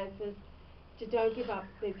circumstances, to don't give up.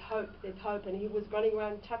 There's hope. And he was running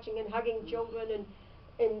around touching and hugging children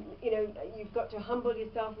and you know, you've got to humble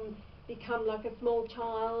yourself and become like a small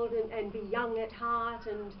child and be young at heart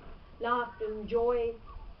and laugh and joy.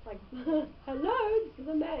 Like, hello, this is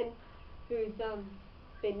a man who's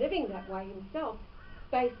been living that way himself,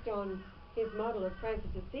 based on his model of Francis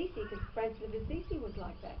of Assisi, because Francis of Assisi was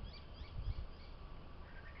like that.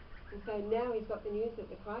 And so now he's got the news that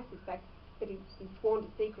the Christ is back, but he's sworn to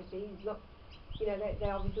secrecy. He's not, you know, they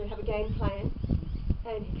obviously have a game plan,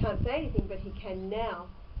 and he can't say anything, but he can now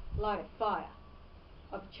light a fire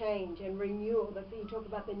of change and renewal. That you talk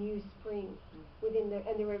about the new spring within the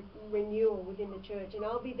renewal within the church. And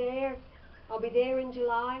I'll be there in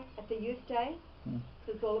July at the Youth Day.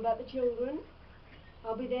 So it's all about the children.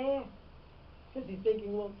 I'll be there. Because he's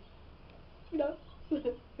thinking, well, you know,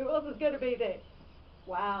 who else is going to be there?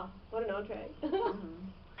 Wow, what an entree.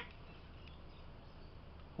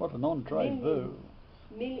 What an entree, boo.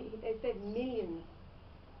 They said millions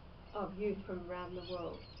of youth from around the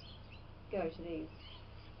world go to these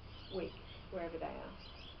weeks, wherever they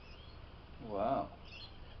are. Wow.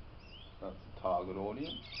 That's a target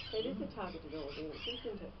audience. It is a targeted audience,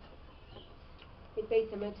 isn't it? It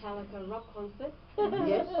beats a Metallica rock concert.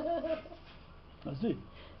 Yes. Does he?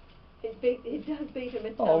 It does beat a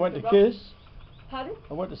Metallica Oh, I went to rock. Kiss. Pardon?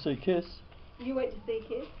 I went to see Kiss. You went to see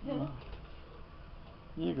Kiss? Oh.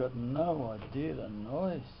 You got no idea the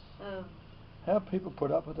noise. Oh, How people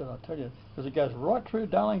put up with it, I tell you. Because it goes right through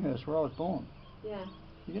Darlinghurst, where I was born. yeah,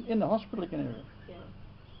 You get in the hospital, you can hear it. yeah.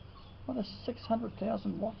 What a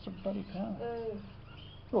 600,000 watts of bloody power. Oh,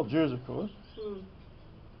 It's all Jews, of course.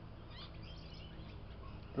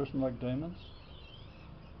 Dressing like demons.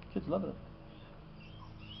 Kids love it.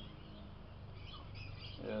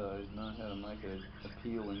 Yeah, they know how to make it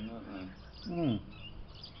appealing, don't they? Mm.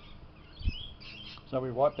 So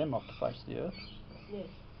we wipe them off the face of the earth. yes.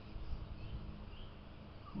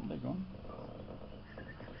 They're gone.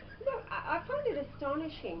 No, I find it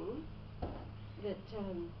astonishing that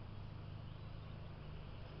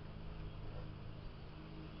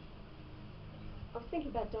I was thinking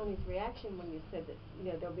about Donnie's reaction when you said that,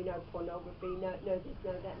 you know, there'll be no pornography, no this,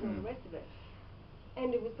 no that, and all the rest of it.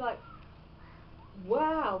 And it was like,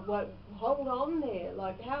 wow, what? Hold on there.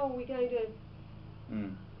 Like, how are we going to?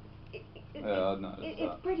 Yeah, I've noticed It's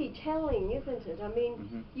that. pretty telling, isn't it? I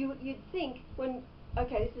mean, you'd think when,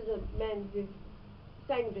 okay, this is a man who's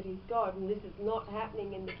saying that he's God, and this is not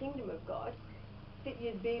happening in the kingdom of God, that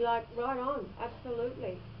you'd be like, right on,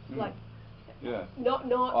 absolutely, like, yeah. not.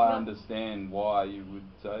 I understand why you would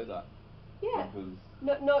say that. Yeah.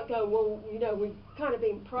 Because Not go, well, you know, we've kind of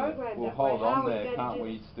been programmed well, that way. hold How on are we there, going can't to do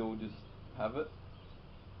we this? still just have it?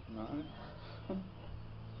 No.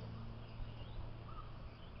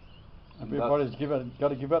 And Everybody's got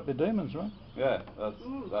to give up their demons, right? Yeah,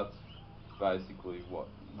 that's basically what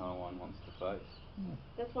no one wants to face.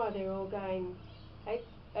 That's why they're all going ape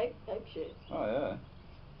shit. Oh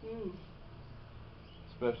yeah.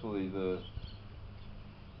 Especially the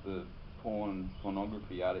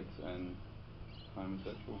pornography addicts and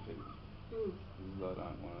homosexual people. Because they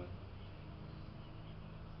don't want to.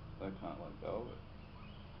 They can't let go of it.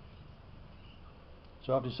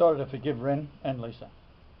 So I've decided to forgive Ren and Lisa.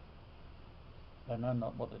 They know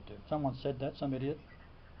not what they do. Someone said that, some idiot.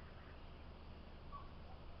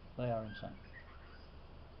 They are insane.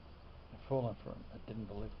 fallen for him. They didn't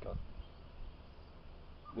believe God.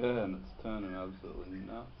 Yeah, and it's turning absolutely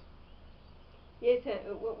nuts. Yes,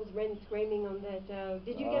 what was Ren screaming on that?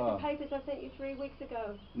 Did you get the Ah. papers I sent you 3 weeks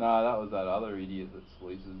ago? No, that was that other idiot that's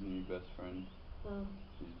Lisa's new best friend. Oh.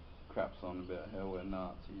 She craps on about how we're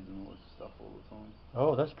Nazis and all this stuff all the time.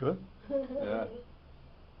 Oh, that's good. Yeah.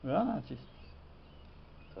 Well, Nazis.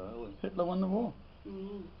 Totally. Hitler won the war.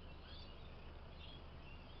 Mm.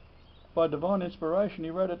 By divine inspiration, he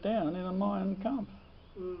wrote it down in a Mein Kampf.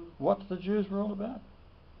 Mm. What the Jews were all about.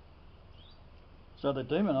 So they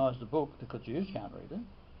demonised the book because Jews can't read it.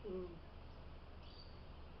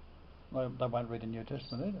 Mm. They won't read the New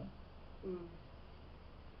Testament either. Mm.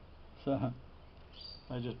 So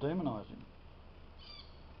they just demonised him.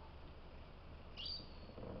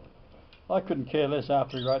 I couldn't care less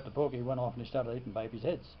after he wrote the book. He went off and he started eating babies'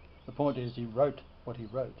 heads. The point is, he wrote what he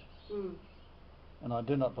wrote. Mm. And I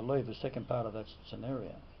do not believe the second part of that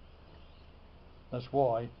scenario. That's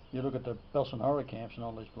why you look at the Belsen horror camps and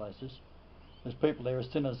all these places. There's people there as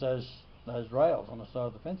thin as those rails on the side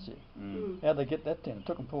of the fence here. Mm. How'd they get that thin? It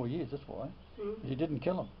took them 4 years, that's why. Mm. He didn't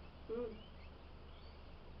kill them. Mm.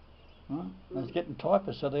 Right? They was getting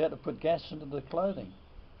typhus, so they had to put gas into the clothing,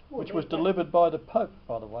 Well, which was that- delivered by the Pope,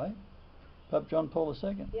 by the way, Pope John Paul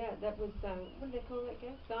II. Yeah, that was, what do they call that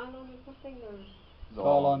gas? Xylon or something? Or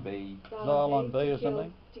Xylon B. Xylon B to or kill-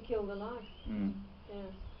 something. To kill the lice. Mm. Yeah.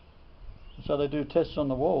 So they do tests on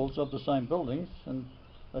the walls of the same buildings, and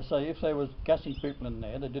they say if they was gassing people in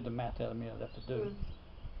there, they did the math how many they'd have to do,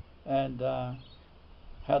 and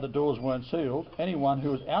how the doors weren't sealed, anyone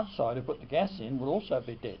who was outside who put the gas in would also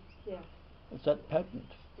be dead. Yeah. It's that patent.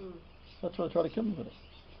 Mm. That's why they try to kill them with it.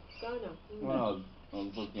 Go now. Mm. When I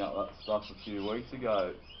was looking up that stuff a few weeks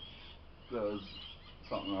ago, there was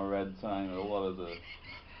something I read saying that a lot of the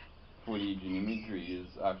footage and imagery is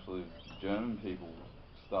actually German people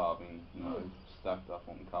starving, stacked up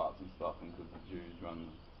on carts and stuff, and because the Jews run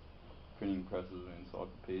the printing presses and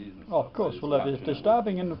encyclopedias and Oh, stuff. of course. they just Well, if capture they're them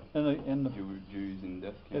starving in the Jews in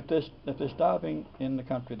death if camps. they're starving in the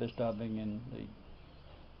country, they're starving in the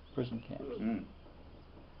prison camps. Mm.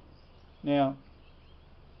 Now,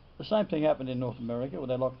 the same thing happened in North America, where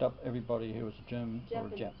they locked up everybody who was a German or a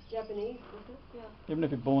Jap, Japanese, was it? Yeah. even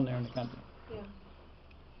if you're born there in the country. Yeah.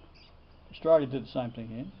 Australia did the same thing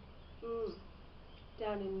here. Mm.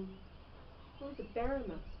 Down in, what was it,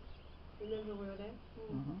 Berrima? Remember where that?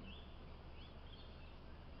 Mm. Mhm.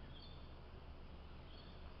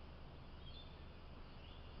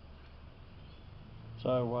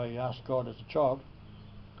 So I asked God as a child,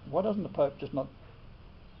 why doesn't the Pope just not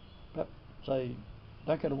say,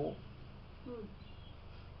 don't go to war? Mm.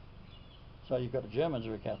 So you've got the Germans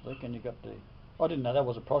who are Catholic, and you've got the... I didn't know that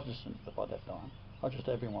was a Protestant by that time. I just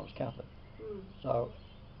thought everyone was Catholic. Mm. So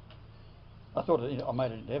I thought I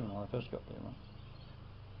made it into heaven when I first got there. Right?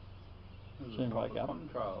 There's Soon a proper wake up.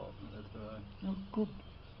 contrail up there today. Oh, good.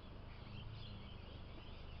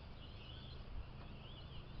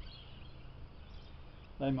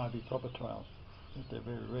 They might be proper trails, but they're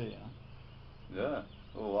very rare. Yeah.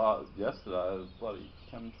 Well, yesterday there was bloody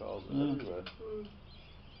chemtrails Yeah. everywhere. Mm.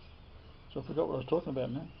 So I forgot what I was talking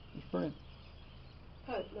about now. It's brilliant.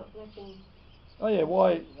 Pope not blessing. Oh yeah,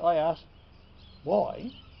 why? I asked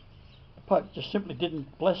why the Pope just simply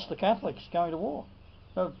didn't bless the Catholics going to war.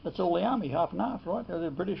 So that's all the army, half and half, right? Whether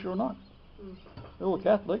they're British or not. Mm. They're all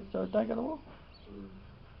Catholic, so don't go to war. Mm.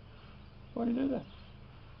 Why do you do that?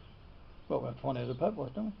 Well, we'll find out who the Pope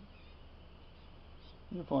was, don't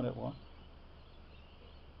we? We'll find out why.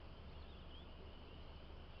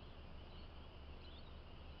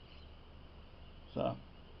 So,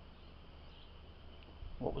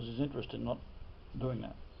 what was his interest in not doing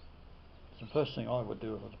that? It's the first thing I would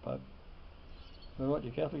do if I was a Pope. Well, what,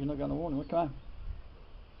 you're Catholic, you're not going to war? Well, come on.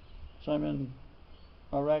 Same in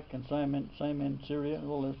Iraq and same in Syria and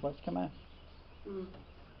all those places. Come on. Mm.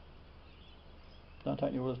 Don't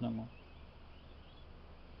take your orders no more.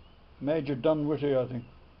 Major Dunwitty, I think,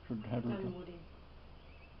 should have it. Dunwoody.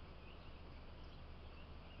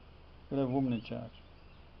 We'll have a woman in charge.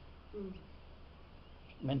 Mm.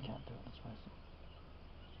 Men can't do it, let's face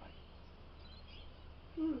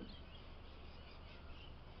it. Mm.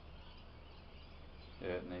 Yeah,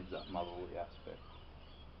 it needs that motherly aspect.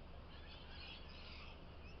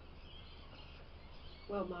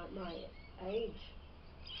 Well, my age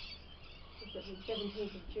was it the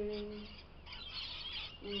 17th of June?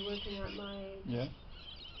 We were working out my age. Yeah.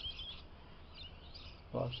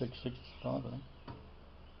 5, 6, 6, 5, I think.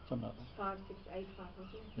 Something like that. 5, 6, 8, 5,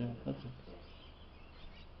 wasn't it? Yeah, Something that's like it. that, yeah.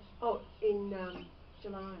 Oh, in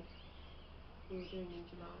July. We were doing in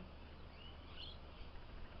July.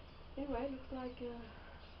 Anyway, looks like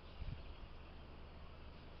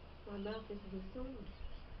My mouth is the sword.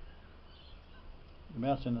 Your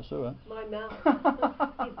mouth's in the sewer. My mouth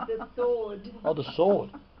is the sword. Oh, the sword.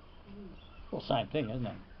 Well, same thing, isn't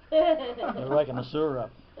it? You're raking the sewer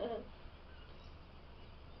up.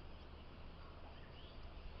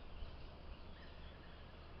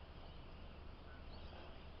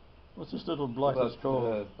 What's this little bloke that's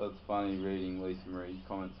called? That's funny reading Lisa Marie's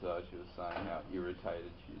comments though. She was saying how irritated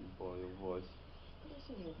she is by your voice.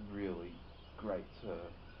 Really grates her.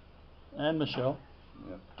 And Michelle.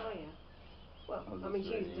 Yep. Oh yeah. Well, I was I mean,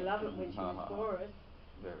 just she used to reading love it. it when she was Ha, ha, ha. for us.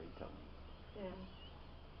 Very telling. Yeah.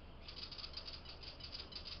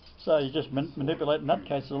 So you just manipulate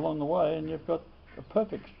nutcases along the way and you've got a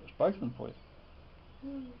perfect spokesman for you.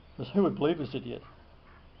 Because who would believe this idiot?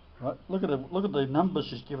 Right? Look at the numbers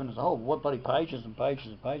she's given us. Oh, what bloody pages and pages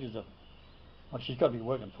and pages of. Like she's got to be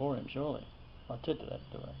working for him, surely. I said to that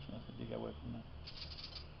to her actually. I said, you go work for me.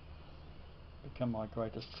 Become my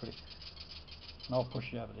greatest critic. And I'll push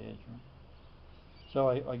you over the edge, right? So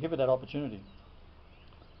I give her that opportunity.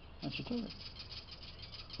 And she took it.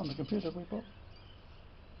 On the computer we bought.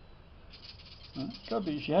 Right?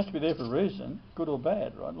 She has to be there for a reason, good or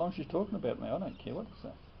bad, right? As long as she's talking about me, I don't care what to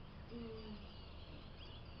say.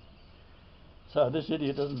 So this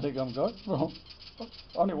idiot doesn't think I'm God? Well, I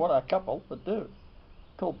only want a couple that do.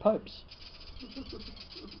 Called popes.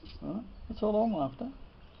 Right? That's all I'm after.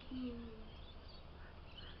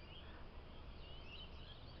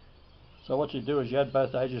 So what you do is you add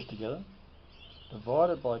both ages together,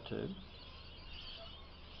 divide it by 2,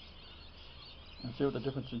 and see what the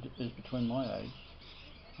difference is between my age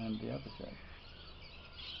and the average age.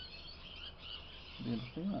 It'll be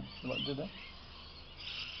interesting, right? Would you like to do that?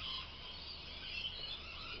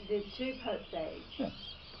 The two popes age. Yeah.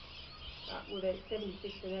 Well, they're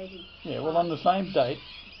 76 and 80. Yeah, well on the same date,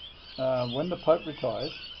 when the Pope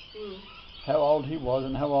retires, how old he was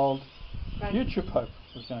and how old Francis. future Pope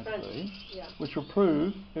was going Francis, to be, yeah. which will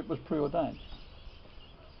prove it was preordained.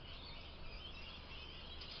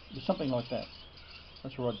 It's something like that.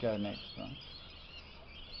 That's where I'd go next, right?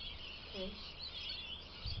 Okay.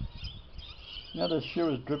 Now the shoe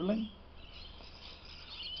is dribbling.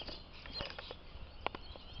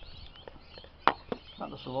 Not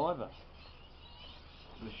the saliva.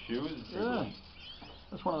 The shoe is dribbling. Yeah.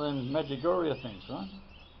 That's one of them Magigoria things, right?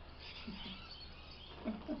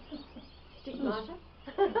 Stigmata?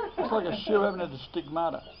 It's like a shoe having a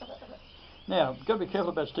stigmata. Now, you've got to be careful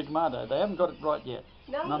about stigmata. They haven't got it right yet.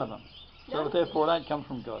 No. None of them. No. So therefore it ain't come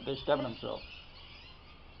from God. They're stabbing themselves.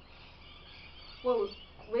 Well,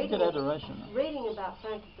 Look at adoration. reading about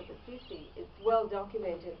Francis of Assisi, it's well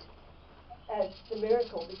documented as the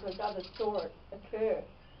miracle because others saw it occur.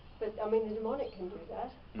 But, I mean, the demonic can do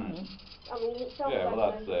that. Mm. I mean, it's not Yeah, like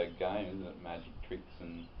well that's their game, isn't it? Magic tricks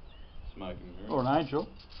and smoking mirrors. Or an angel.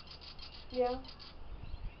 Yeah.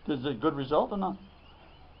 Is it a good result or not?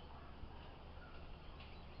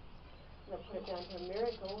 They put it down to a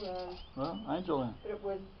miracle. Well, angel then. But it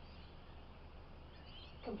was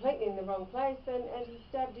completely in the wrong place, and he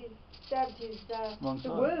stabbed his Wrong the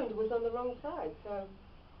side. wound was on the wrong side.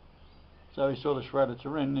 So he saw the shroud of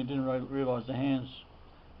Turin and he didn't realise the hands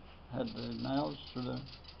had the nails through the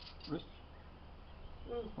wrists.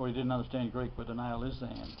 Or he didn't understand Greek where the nail is the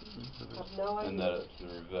hand. Is the wrist. I've no idea. And that it's the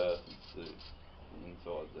reverse, it's the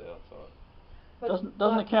inside, the outside. But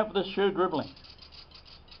Doesn't it count for this shoe dribbling?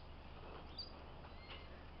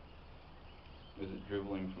 Is it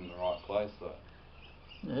dribbling from the right place though?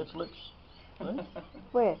 Yeah, it's lips. See?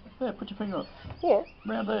 Where? Yeah, put your finger up. Yeah.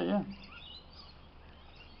 Round there, yeah.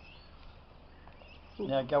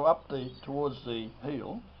 Now go up towards the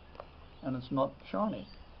heel and it's not shiny.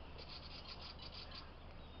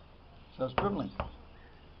 So it's dribbling.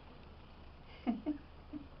 It's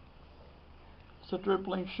a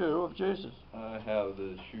dribbling shoe of Jesus. How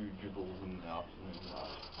the shoe dribbles in the afternoon light.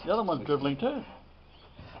 The other one's dribbling too.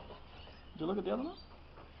 Did you look at the other one?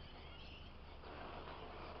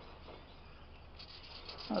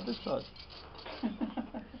 No, this side.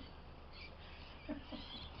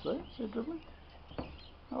 See it dribbling?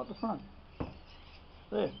 Oh, at the front.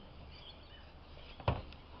 There.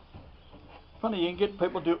 Funny, you can get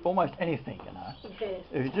people to do almost anything, you know.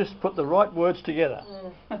 If you just put the right words together.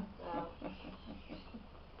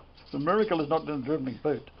 The miracle is not doing a dribbling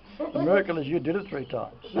boot. The miracle is you did it 3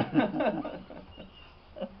 times.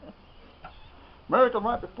 Miracle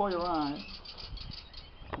right before your eyes.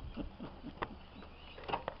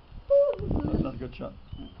 That's not a good shot.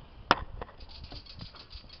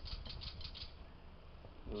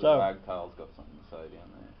 The So- Ragtail's got something to say down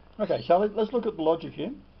there. Okay, so let's look at the logic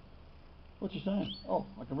here. What's he saying? Oh,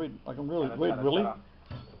 I can read really.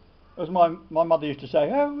 As my mother used to say,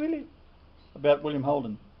 "Oh, really?" About William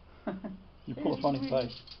Holden. You pull a funny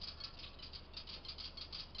face.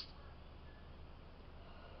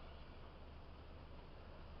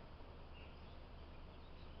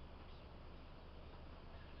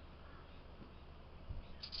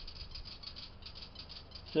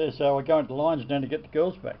 So we're going to Lions now to get the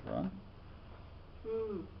girls back, right?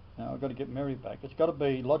 Mm. Now I've got to get Mary back. It's got to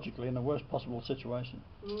be logically in the worst possible situation.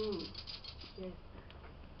 Mm. Yes.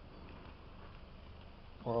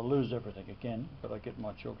 Or I'll lose everything again, but I get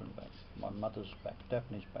my children back. My mother's back,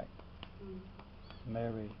 Daphne's back,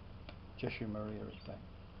 Mary, Jessie Maria is back.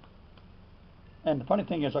 And the funny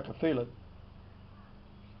thing is I can feel it.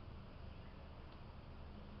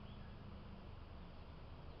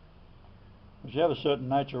 Because you have a certain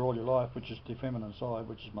nature all your life, which is the feminine side,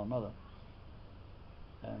 which is my mother.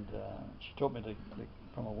 And she taught me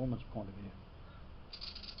from a woman's point of view.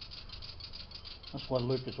 That's why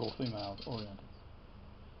Luke is all female oriented.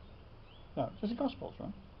 No, it's the Gospels,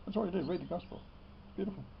 right? That's all you do, read the Gospels. It's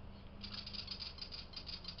beautiful.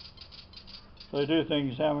 So you do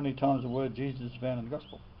things, how many times the word Jesus is found in the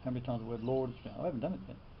Gospel? How many times the word Lord is found? I haven't done it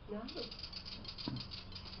yet. No.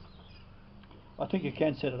 I think you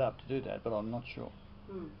can set it up to do that, but I'm not sure.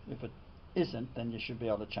 Mm. If it isn't, then you should be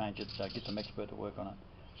able to change it, so get some expert to work on it.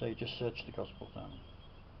 So you just search the Gospels only.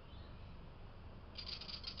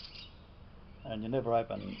 And you never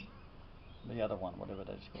open the other one, whatever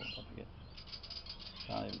that's called, I forget.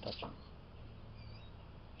 Can't even touch them.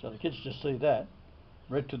 So the kids just see that,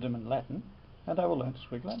 read to them in Latin, and they will learn to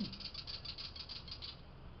speak Latin.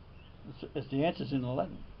 It's the answers in the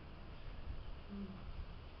Latin. Mm.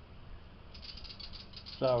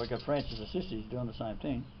 So we got Francis of Assisi doing the same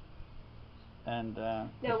thing. And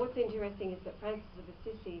now, what's interesting is that Francis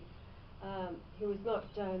of Assisi, he was not.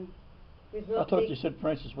 He was not I thought big. you said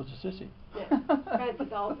Francis was a sissy. No, Francis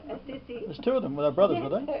of Assisi. There's two of them. Were they brothers,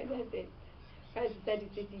 Yes, were they? no, that's it. Francis and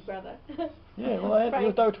his sissy brother. Yeah, well,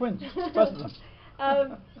 they were twins, both of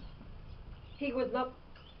them. He was not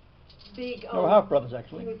big They on. were half brothers,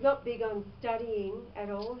 actually. He was not big on studying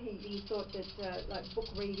at all. He thought that like book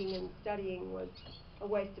reading and studying was a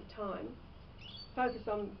waste of time. Focus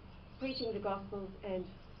on preaching the Gospels and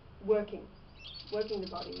working the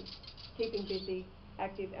body, keeping busy,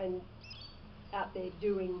 active, and out there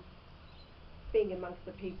doing, being amongst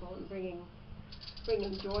the people and bringing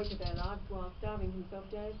joy to their lives while starving himself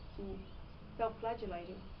to death and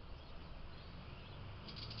self-flagellating.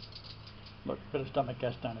 Look, bit of stomach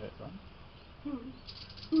gas don't hurt, right?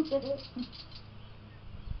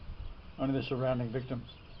 Only the surrounding victims.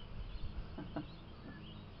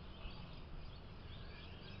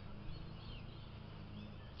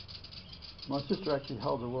 My sister actually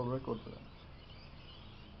holds a world record for that.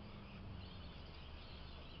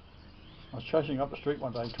 I was chasing her up the street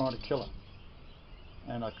one day trying to kill her,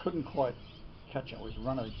 and I couldn't quite catch her. I was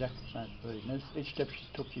running at exactly the same speed, and each step she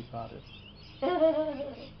took, she farted.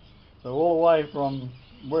 So all the way from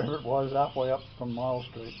wherever it was, halfway up from Miles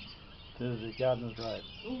Street to the Gardener's Road,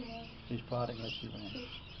 she's farting as she ran.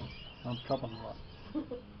 I'm copping right.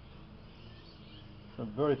 So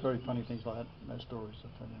very, very funny things like that, those stories, I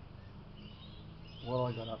tell you. What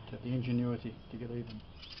I got up to, the ingenuity to get even.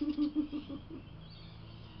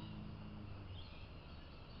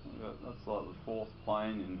 That's like the fourth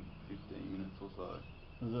plane in 15 minutes or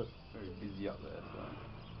so. Is it? Very busy up there,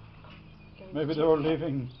 so. Maybe they're all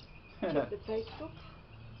leaving. Check the Facebook.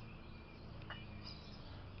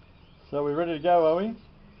 So we're ready to go, are we?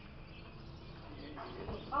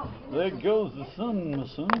 Oh, There goes the sun, the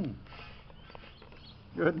sun.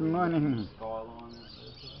 Good morning. Skyline out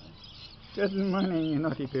there, so. Good morning, you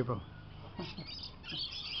naughty people.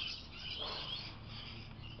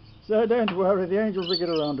 So don't worry, the angels will get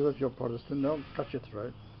around to it if you're Protestant. They'll cut your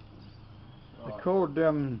throat. Right. They're called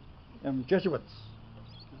Jesuits.